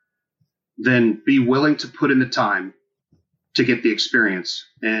 then be willing to put in the time to get the experience.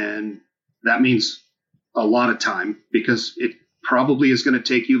 And that means a lot of time, because it probably is going to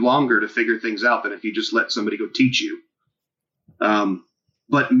take you longer to figure things out than if you just let somebody go teach you.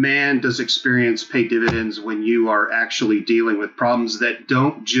 But man, does experience pay dividends when you are actually dealing with problems that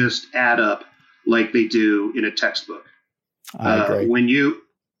don't just add up like they do in a textbook. I agree.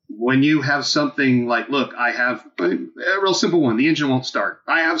 When you have something like, look, I have a real simple one. The engine won't start.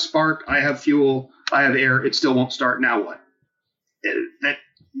 I have spark. I have fuel. I have air. It still won't start. Now what?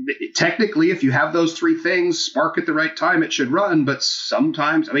 technically, if you have those three things, spark at the right time, it should run. But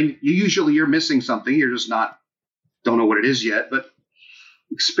sometimes, I mean, you're missing something. You're just don't know what it is yet. But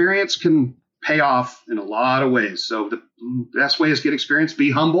experience can pay off in a lot of ways. So the best way is get experience.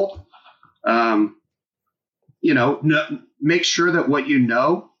 Be humble. Make sure that what you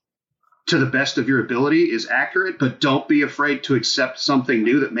know to the best of your ability is accurate, but don't be afraid to accept something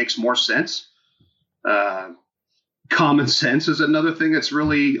new that makes more sense. Common sense is another thing that's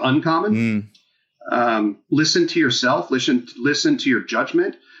really uncommon. Listen to yourself, listen to your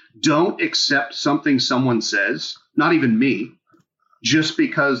judgment. Don't accept something someone says, not even me, just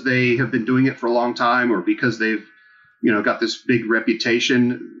because they have been doing it for a long time or because they've, got this big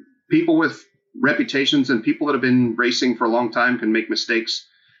reputation. People with reputations and people that have been racing for a long time can make mistakes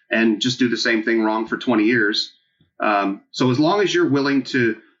and just do the same thing wrong for 20 years. So as long as you're willing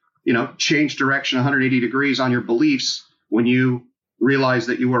to, change direction 180 degrees on your beliefs when you realize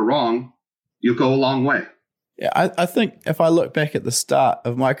that you were wrong, you'll go a long way. Yeah, I think if I look back at the start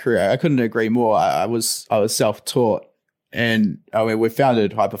of my career, I couldn't agree more. I was self-taught, and I mean, we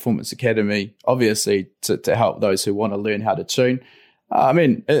founded High Performance Academy, obviously, to help those who want to learn how to tune. I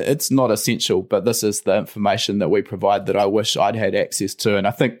mean, it's not essential, but this is the information that we provide that I wish I'd had access to. And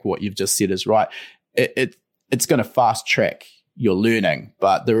I think what you've just said is right. It's going to fast track your learning,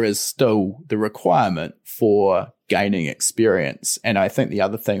 but there is still the requirement for gaining experience. And I think the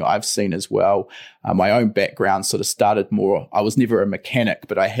other thing I've seen as well, my own background sort of started more, I was never a mechanic,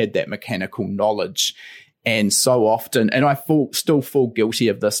 but I had that mechanical knowledge. And so often, and I still fall guilty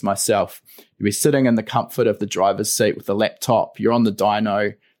of this myself, you'll be sitting in the comfort of the driver's seat with the laptop, you're on the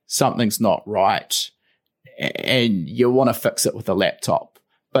dyno, something's not right, and you want to fix it with a laptop.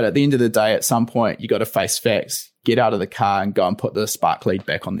 But at the end of the day, at some point, you got to face facts, get out of the car and go and put the spark lead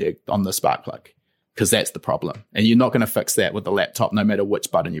back on the spark plug, because that's the problem. And you're not going to fix that with the laptop, no matter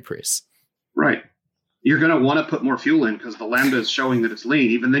which button you press. Right. You're going to want to put more fuel in because the Lambda is showing that it's lean.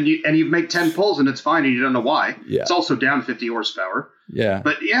 Even then, you make 10 pulls and it's fine and you don't know why. Yeah. It's also down 50 horsepower. Yeah.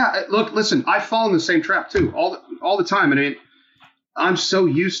 But yeah, look, listen, I fall in the same trap too, all the time. I mean, I'm so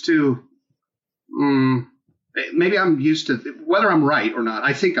used to, maybe I'm used to whether I'm right or not.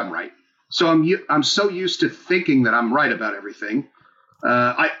 I think I'm right. So I'm so used to thinking that I'm right about everything.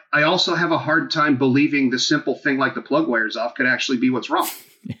 I also have a hard time believing the simple thing like the plug wire's off could actually be what's wrong.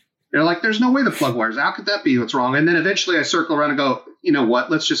 They're like, there's no way the plug wires. How could that be what's wrong? And then eventually I circle around and go, you know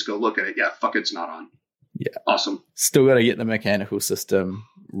what? Let's just go look at it. Yeah, fuck, it's not on. Yeah. Awesome. Still got to get the mechanical system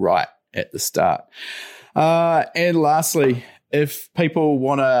right at the start. And lastly, if people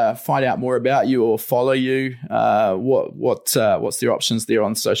want to find out more about you or follow you, what's the options there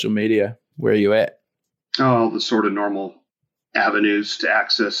on social media? Where are you at? Oh, the sort of normal avenues to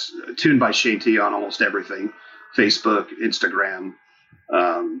access. Tuned by Shane T on almost everything. Facebook, Instagram,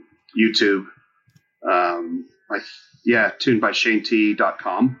 YouTube,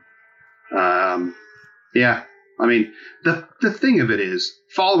 tunedbyshanet.com. I mean, the thing of it is,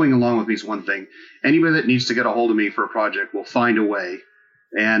 following along with me is one thing. Anybody that needs to get a hold of me for a project will find a way.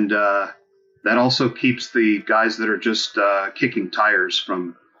 And that also keeps the guys that are just kicking tires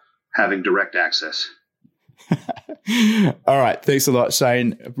from having direct access. All right. Thanks a lot,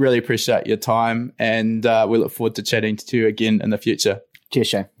 Shane. Really appreciate your time. And we look forward to chatting to you again in the future. Cheers,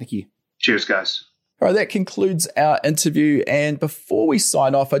 Shane. Thank you. Cheers, guys. All right, that concludes our interview. And before we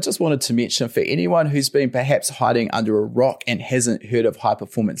sign off, I just wanted to mention for anyone who's been perhaps hiding under a rock and hasn't heard of High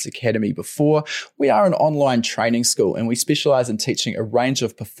Performance Academy before, we are an online training school and we specialize in teaching a range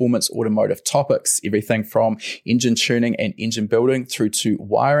of performance automotive topics, everything from engine tuning and engine building through to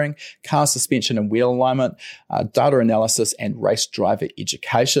wiring, car suspension and wheel alignment, data analysis, and race driver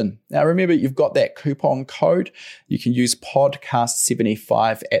education. Now, remember, you've got that coupon code. You can use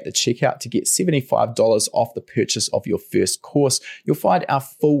podcast75 at the checkout to get $75 off the purchase of your first course. You'll find our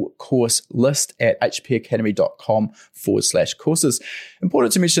full course list at hpacademy.com/courses.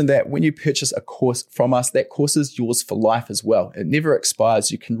 Important to mention that when you purchase a course from us, that course is yours for life as well. It never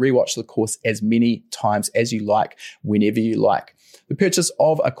expires. You can rewatch the course as many times as you like, whenever you like. The purchase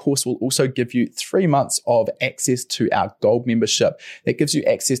of a course will also give you 3 months of access to our Gold membership. That gives you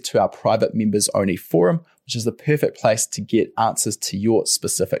access to our private members only forum, which is the perfect place to get answers to your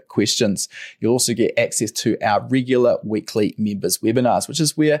specific questions. You'll also get access to our regular weekly members webinars, which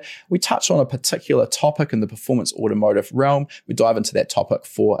is where we touch on a particular topic in the performance automotive realm. We dive into that topic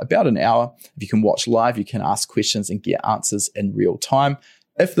for about an hour. If you can watch live, you can ask questions and get answers in real time.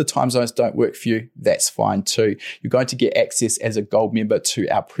 If the time zones don't work for you, that's fine too. You're going to get access as a gold member to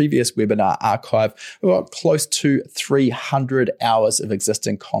our previous webinar archive. We've got close to 300 hours of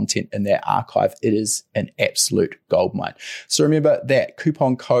existing content in that archive. It is an absolute goldmine. So remember that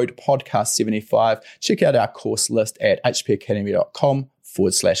coupon code podcast75. Check out our course list at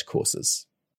hpacademy.com/courses.